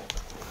B,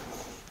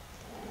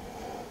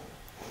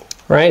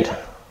 right?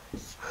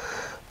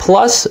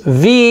 plus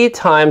v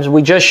times,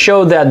 we just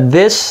showed that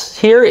this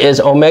here is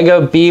omega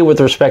b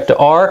with respect to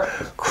r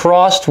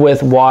crossed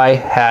with y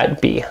hat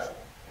b,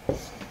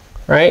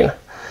 right?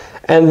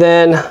 And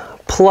then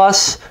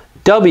plus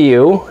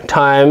w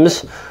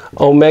times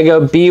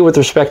omega b with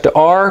respect to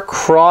r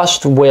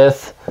crossed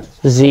with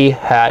z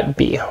hat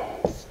b.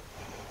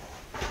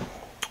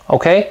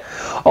 Okay?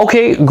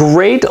 Okay,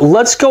 great.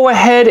 Let's go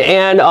ahead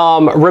and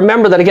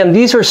remember that, again,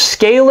 these are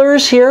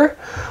scalars here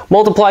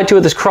multiplied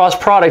to this cross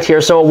product here.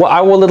 So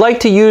I would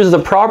like to use the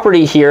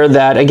property here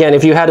that, again,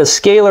 if you had a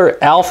scalar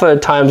alpha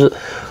times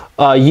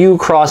u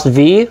crossed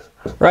v,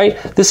 right?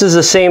 This is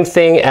the same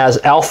thing as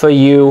alpha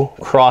u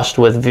crossed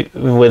with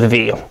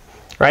v,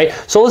 right?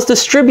 So let's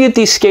distribute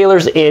these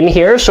scalars in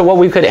here. So what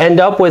we could end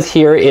up with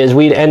here is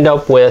we'd end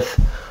up with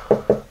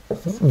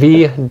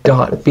v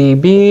dot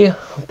bb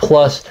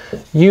plus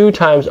u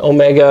times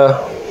omega,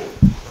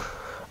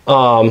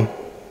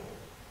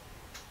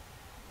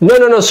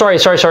 sorry,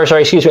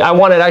 excuse me.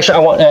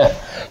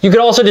 You could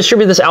also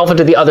distribute this alpha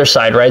to the other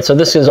side, right? So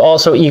this is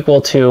also equal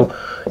to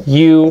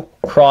u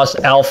cross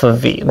alpha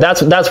v.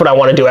 That's what I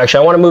want to do,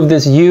 actually. I want to move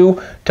this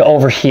u to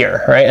over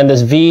here, right? And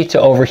this v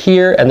to over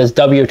here, and this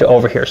w to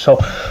over here. So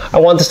I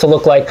want this to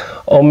look like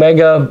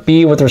omega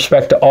b with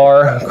respect to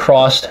r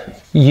crossed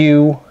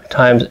u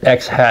times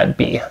x hat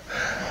b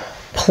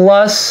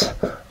plus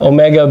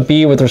omega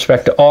b with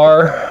respect to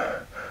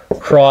r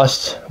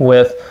crossed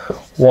with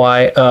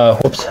y,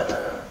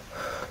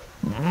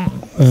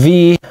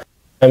 v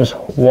times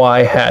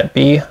y hat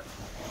b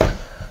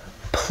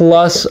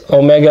plus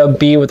omega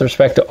b with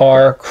respect to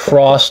r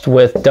crossed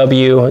with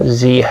w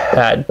z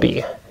hat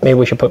b. Maybe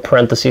we should put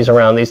parentheses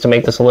around these to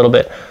make this a little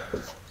bit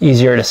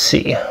easier to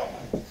see.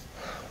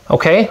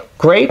 Okay,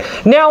 great.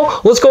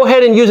 Now let's go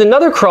ahead and use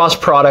another cross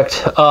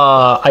product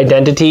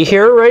identity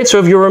here, right? So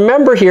if you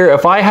remember here,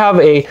 if I have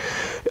a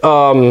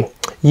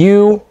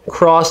u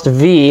crossed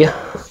v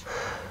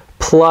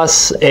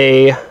plus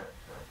a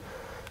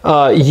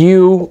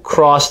u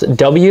crossed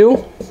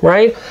w,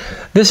 right?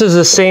 This is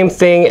the same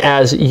thing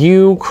as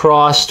u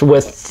crossed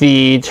with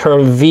the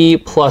term v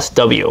plus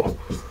w.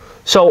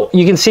 So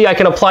you can see I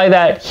can apply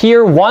that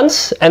here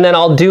once, and then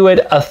I'll do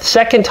it a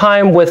second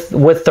time with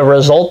the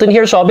result in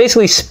here. So I'll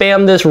basically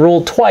spam this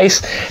rule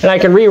twice, and I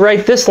can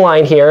rewrite this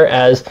line here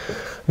as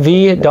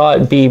v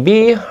dot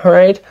bb,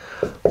 right,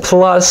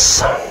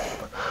 plus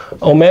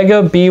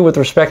omega b with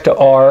respect to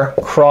r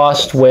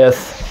crossed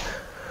with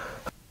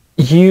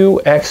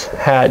u x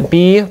hat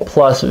b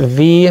plus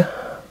v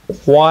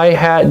y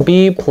hat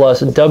b plus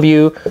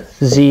w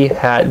z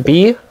hat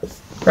b.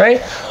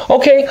 Right?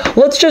 Okay,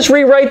 let's just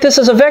rewrite this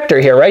as a vector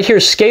here, right?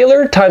 Here's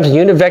scalar times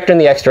unit vector in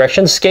the x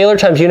direction, scalar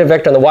times unit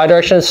vector in the y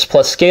direction,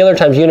 plus scalar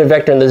times unit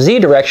vector in the z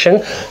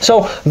direction.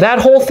 So that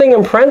whole thing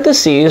in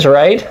parentheses,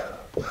 right,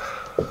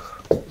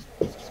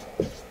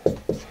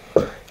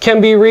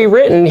 can be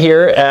rewritten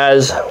here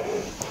as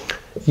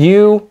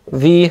u,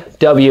 v,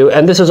 w,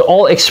 and this is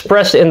all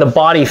expressed in the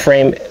body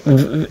frame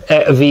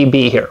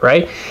vb here,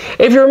 right?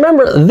 If you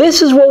remember,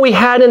 this is what we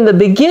had in the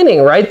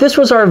beginning, right? This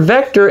was our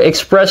vector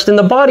expressed in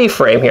the body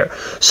frame here.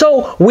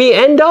 So we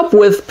end up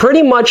with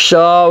pretty much,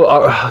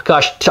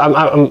 gosh,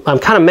 I'm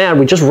kind of mad.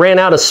 We just ran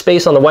out of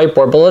space on the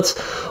whiteboard, but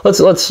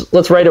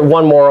let's write it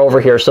one more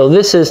over here. So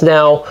this is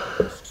now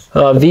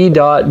v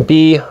dot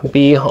b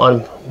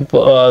on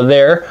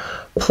there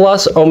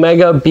plus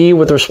omega b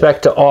with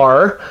respect to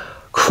r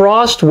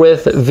crossed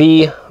with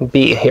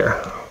VB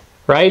here,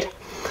 right?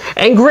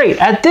 And great,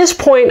 at this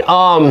point,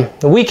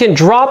 we can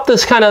drop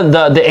this kind of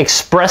the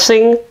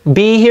expressing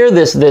B here,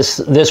 this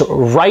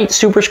right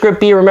superscript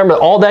B. Remember,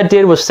 all that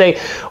did was say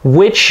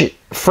which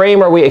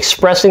frame are we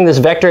expressing this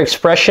vector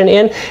expression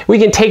in. We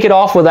can take it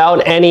off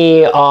without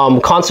any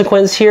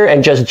consequence here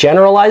and just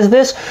generalize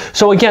this.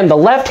 So again, the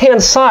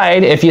left-hand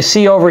side, if you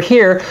see over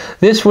here,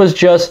 this was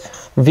just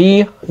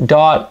V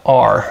dot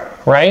R,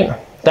 right?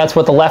 That's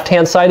what the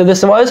left-hand side of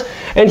this was.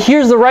 And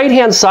here's the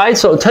right-hand side.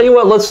 So I'll tell you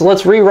what,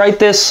 let's rewrite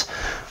this.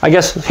 I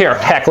guess here,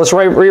 heck, let's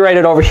rewrite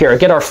it over here.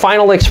 Get our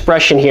final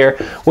expression here,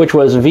 which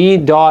was V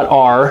dot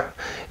R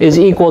is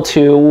equal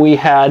to, we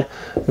had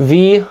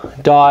V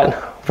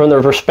dot from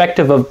the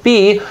perspective of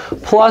B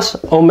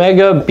plus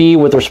omega B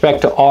with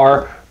respect to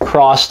R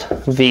crossed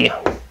V,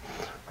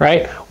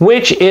 right?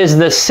 Which is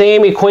the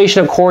same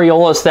equation of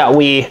Coriolis that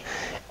we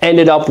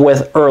ended up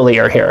with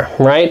earlier here,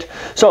 right?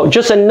 So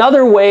just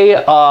another way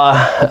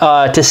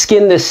to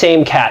skin this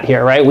same cat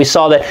here, right? We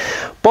saw that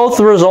both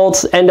the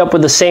results end up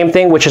with the same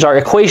thing, which is our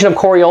equation of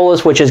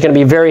Coriolis, which is going to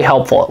be very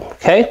helpful,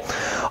 okay?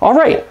 All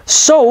right,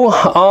 so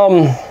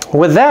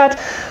with that,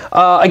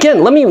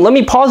 again, let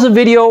me pause the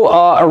video,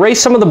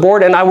 erase some of the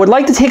board, and I would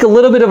like to take a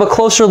little bit of a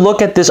closer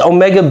look at this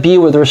omega b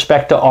with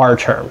respect to R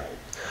term.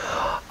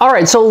 All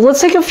right, so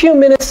let's take a few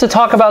minutes to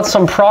talk about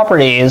some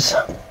properties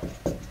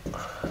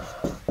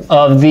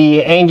of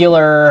the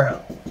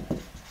angular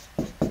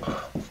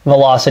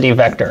velocity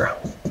vector.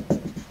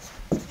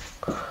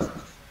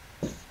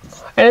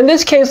 And in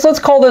this case, let's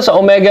call this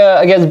omega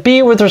against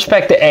b with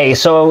respect to a.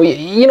 So,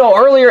 you know,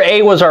 earlier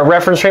a was our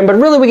reference frame, but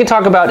really we can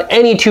talk about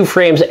any two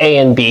frames a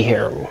and b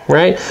here,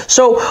 right?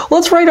 So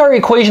let's write our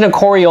equation of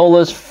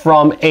Coriolis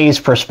from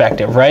a's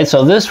perspective, right?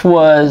 So this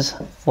was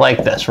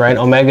like this, right?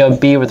 Omega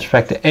b with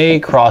respect to a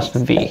crossed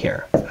v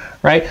here,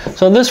 right?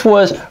 So this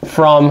was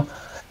from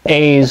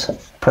a's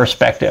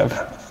perspective,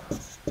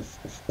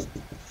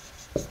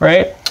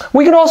 right?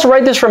 We can also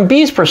write this from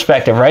b's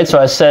perspective, right?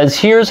 So it says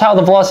here's how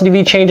the velocity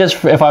v changes.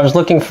 If I was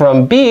looking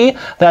from b,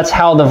 that's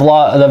how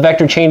the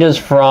vector changes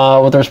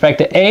from with respect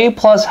to a,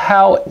 plus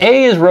how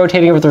a is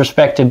rotating with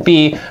respect to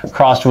b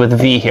crossed with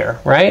v here,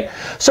 right?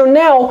 So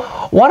now,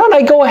 why don't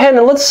I go ahead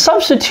and let's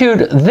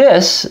substitute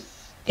this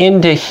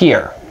into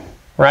here,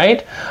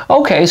 right?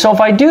 Okay, so if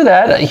I do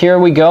that, here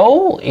we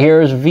go.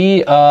 Here's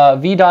v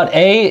dot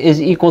a is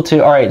equal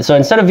to, all right, so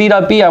instead of v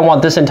dot b, I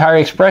want this entire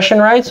expression,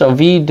 right? So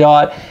v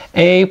dot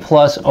a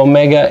plus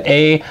omega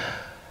a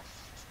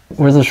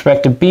with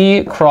respect to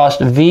b crossed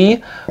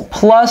v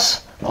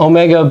plus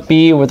omega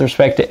b with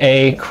respect to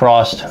a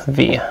crossed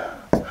v,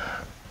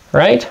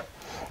 right?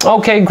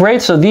 Okay,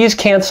 great. So these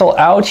cancel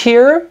out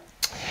here.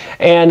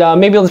 And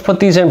maybe let's put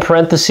these in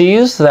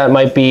parentheses. That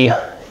might be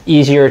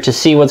easier to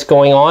see what's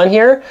going on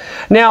here.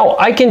 Now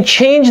I can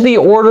change the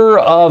order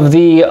of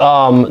the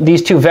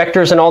these two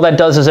vectors, and all that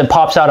does is it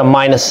pops out a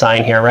minus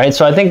sign here, right?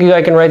 So I think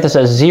I can write this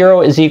as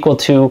 0 is equal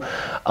to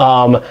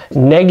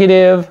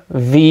negative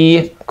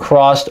v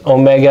crossed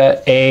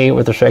omega a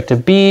with respect to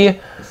b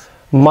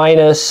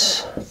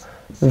minus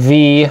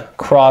v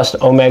crossed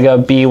omega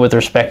b with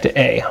respect to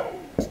a.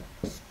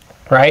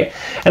 Right?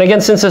 And again,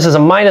 since this is a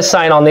minus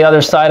sign on the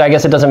other side, I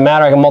guess it doesn't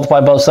matter. I can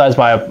multiply both sides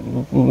by a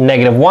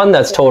 -1.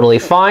 That's totally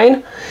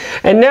fine.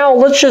 And now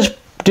let's just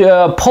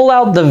pull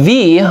out the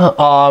v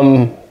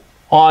on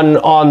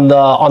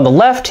the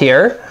left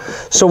here.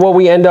 So what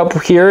we end up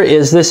here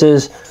is this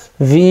is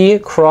v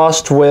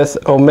crossed with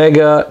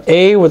omega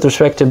a with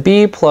respect to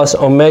b plus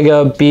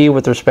omega b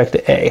with respect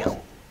to a.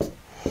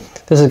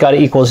 This has got to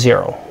equal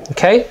 0.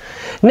 Okay?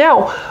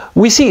 Now,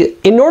 we see,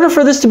 in order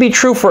for this to be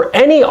true for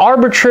any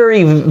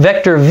arbitrary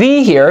vector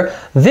v here,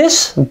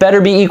 this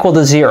better be equal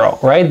to 0,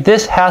 right?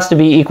 This has to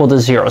be equal to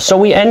 0. So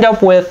we end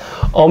up with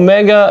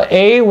omega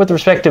a with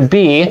respect to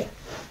b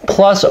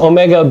plus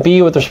omega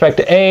b with respect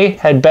to a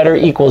had better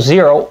equal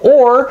 0,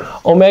 or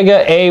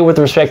omega a with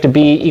respect to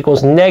b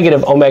equals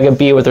negative omega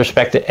b with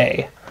respect to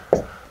a,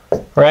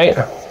 right?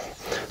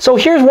 So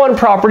here's one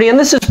property, and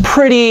this is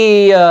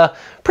pretty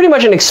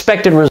much an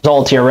expected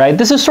result here, right?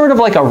 This is sort of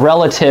like a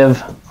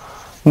relative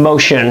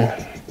motion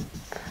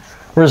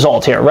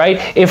result here,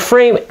 right? If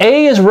frame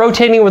A is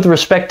rotating with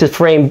respect to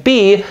frame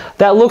B,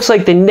 that looks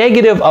like the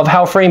negative of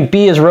how frame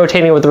B is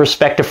rotating with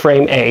respect to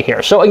frame A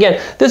here. So again,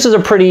 this is a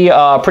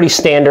pretty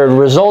standard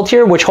result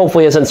here, which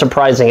hopefully isn't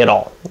surprising at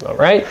all. All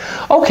right?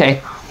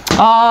 Okay,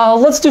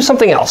 let's do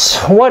something else.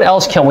 What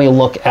else can we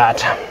look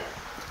at?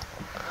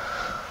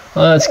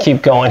 Let's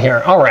keep going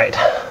here. All right.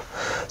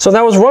 So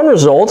that was one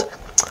result.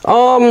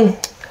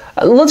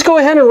 Let's go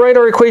ahead and write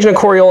our equation of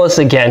Coriolis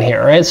again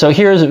here, right? So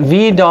here's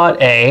v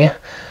dot a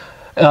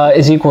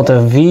is equal to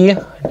v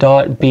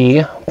dot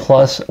b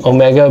plus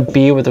omega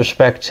b with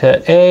respect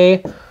to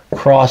a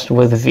crossed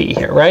with v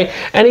here, right?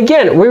 And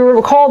again, we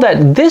recall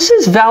that this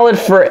is valid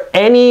for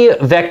any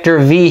vector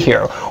v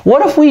here.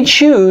 What if we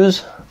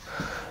choose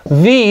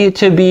v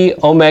to be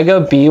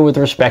omega b with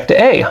respect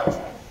to a?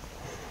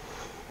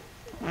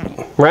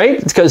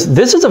 Right? Because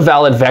this is a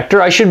valid vector.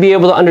 I should be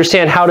able to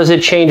understand how does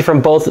it change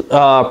from both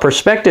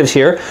perspectives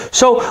here.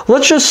 So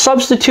let's just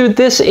substitute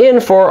this in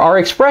for our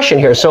expression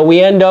here. So we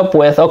end up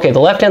with, okay, the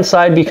left-hand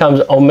side becomes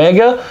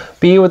omega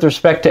b with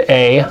respect to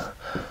a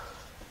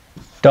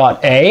dot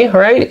a,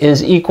 right,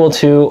 is equal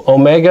to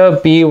omega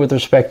b with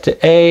respect to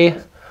a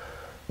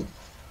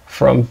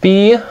from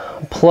b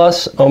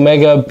plus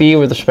omega b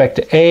with respect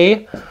to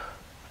a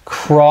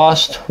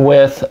crossed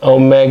with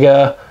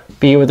omega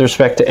b with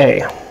respect to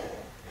a.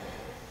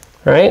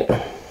 Right?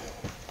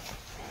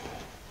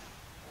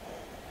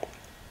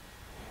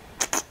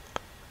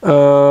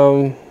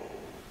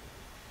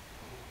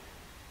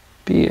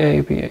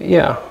 BA,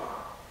 yeah.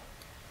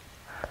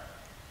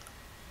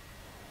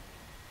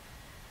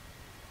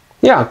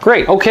 Yeah,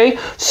 great. Okay,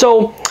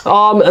 so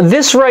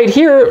this right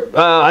here,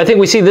 I think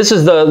we see this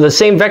is the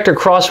same vector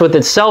crossed with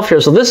itself here.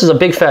 So this is a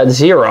big fat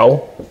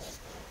 0,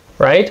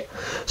 right?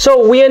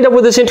 So we end up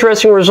with this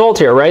interesting result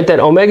here, right? That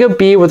omega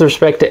b with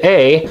respect to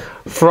a,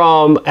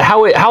 from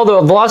how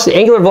the velocity,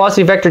 angular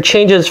velocity vector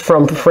changes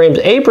from frame's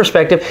a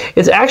perspective,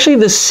 it's actually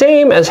the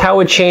same as how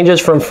it changes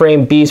from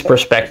frame b's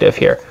perspective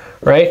here,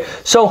 right?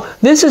 So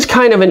this is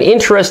kind of an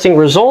interesting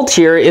result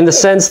here in the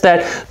sense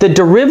that the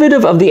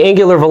derivative of the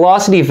angular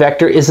velocity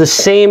vector is the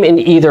same in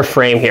either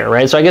frame here,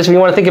 right? So I guess if you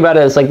want to think about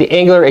it as like the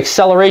angular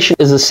acceleration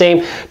is the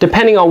same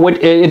depending on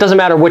what, it doesn't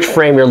matter which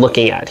frame you're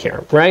looking at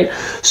here, right?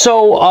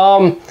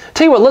 So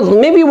tell you what,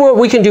 maybe what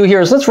we can do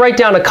here is let's write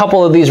down a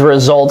couple of these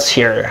results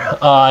here.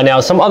 Now,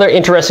 some other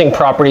interesting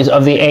properties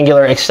of the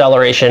angular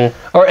acceleration,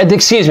 or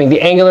excuse me, the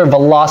angular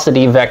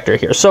velocity vector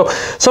here. So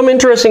some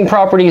interesting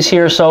properties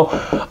here. So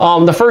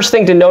the first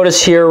thing to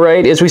notice here,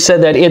 right, is we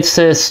said that it's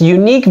this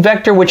unique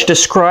vector which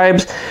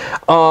describes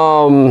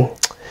the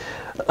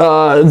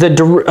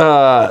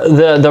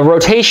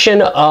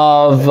rotation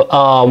of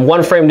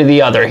one frame to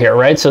the other here,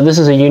 right? So this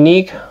is a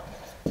unique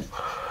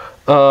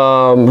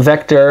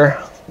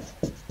vector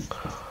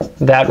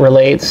that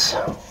relates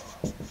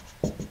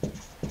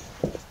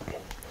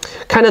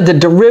kind of the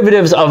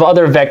derivatives of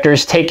other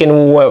vectors taken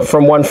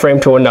from one frame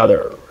to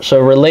another. So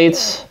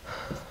relates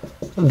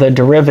the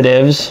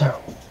derivatives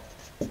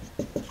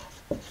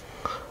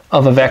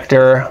of a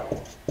vector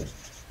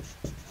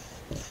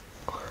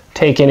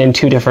taken in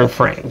two different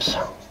frames.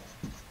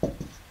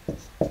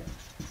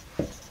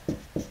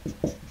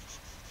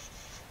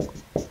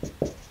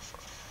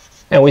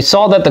 And we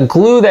saw that the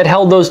glue that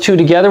held those two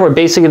together were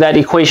basically that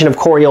equation of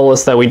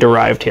Coriolis that we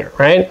derived here,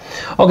 right?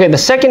 Okay, the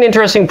second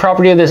interesting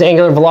property of this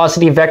angular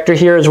velocity vector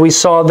here is we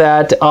saw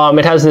that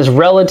it has this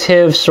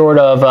relative sort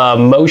of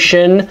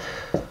motion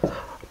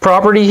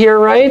property here,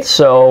 right?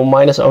 So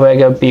minus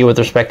omega b with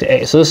respect to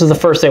a. So this is the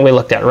first thing we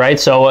looked at, right?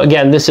 So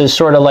again, this is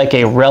sort of like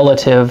a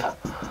relative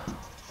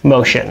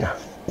motion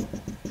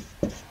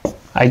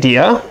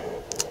idea.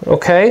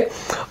 Okay.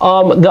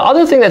 The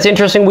other thing that's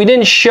interesting, we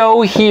didn't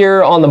show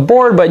here on the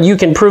board, but you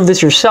can prove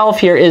this yourself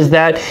here, is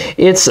that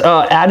it's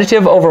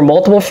additive over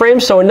multiple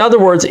frames. So in other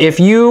words, if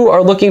you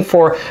are looking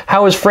for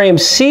how is frame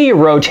C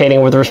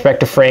rotating with respect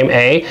to frame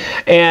A,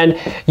 and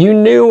you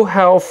knew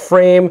how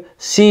frame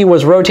C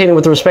was rotating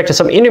with respect to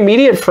some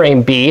intermediate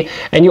frame B,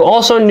 and you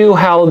also knew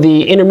how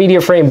the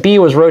intermediate frame B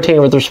was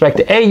rotating with respect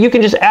to A, you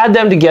can just add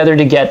them together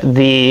to get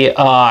the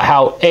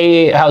how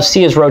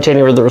C is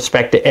rotating with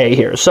respect to A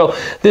here. So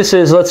this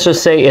is, let's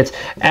just say it's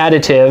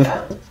additive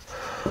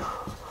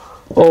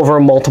over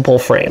multiple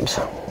frames.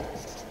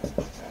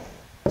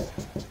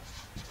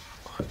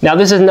 Now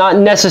this is not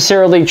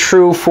necessarily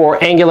true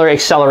for angular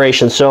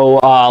acceleration, so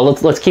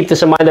let's keep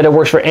this in mind that it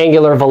works for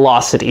angular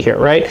velocity here,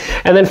 right?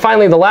 And then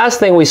finally, the last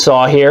thing we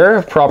saw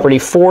here, property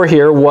 4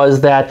 here,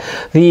 was that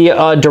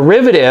the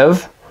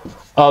derivative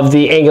of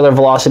the angular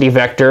velocity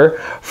vector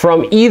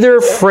from either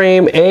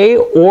frame A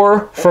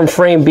or from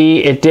frame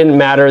B, it didn't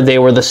matter, they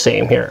were the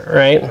same here,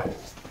 right?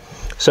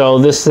 So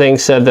this thing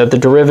said that the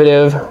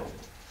derivative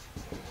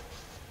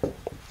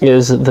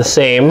is the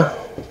same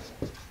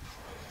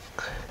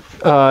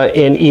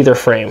in either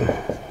frame.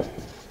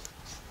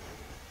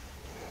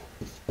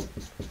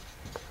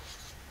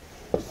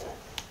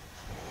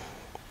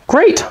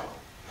 Great.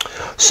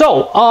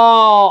 So,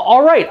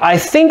 all right, I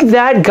think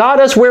that got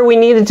us where we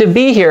needed to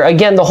be here.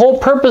 Again, the whole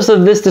purpose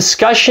of this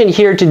discussion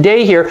here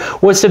today here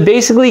was to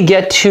basically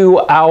get to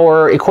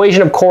our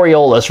equation of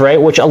Coriolis,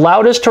 right, which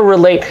allowed us to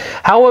relate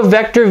how a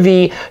vector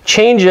v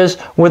changes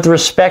with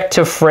respect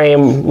to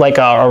frame, like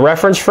a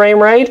reference frame,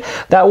 right?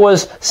 That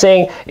was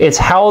saying it's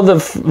how the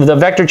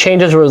vector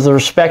changes with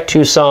respect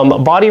to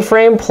some body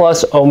frame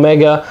plus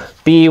omega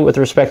b with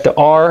respect to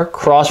r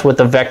crossed with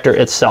the vector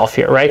itself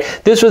here, right?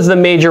 This was the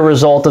major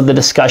result of the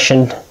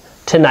discussion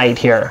tonight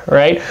here,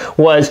 right,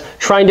 was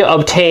trying to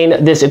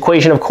obtain this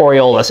equation of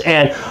Coriolis.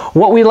 And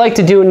what we like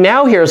to do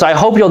now here is I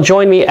hope you'll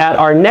join me at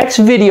our next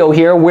video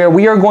here where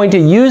we are going to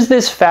use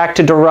this fact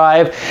to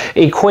derive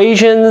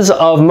equations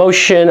of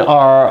motion,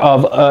 or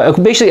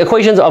of basically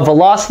equations of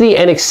velocity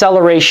and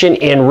acceleration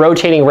in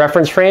rotating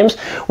reference frames,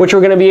 which we're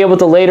going to be able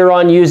to later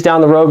on use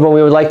down the road when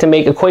we would like to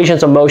make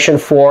equations of motion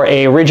for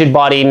a rigid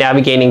body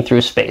navigating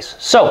through space.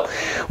 So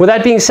with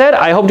that being said,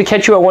 I hope to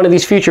catch you at one of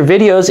these future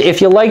videos.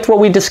 If you liked what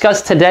we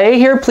discussed today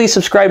here, please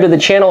subscribe to the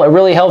channel. It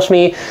really helps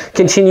me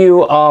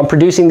continue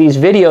producing these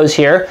videos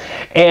here,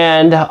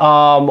 and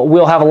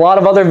we'll have a lot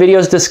of other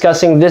videos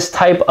discussing this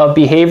type of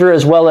behavior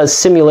as well as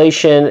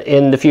simulation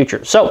in the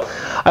future. So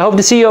I hope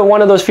to see you in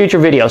one of those future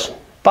videos.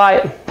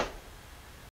 Bye.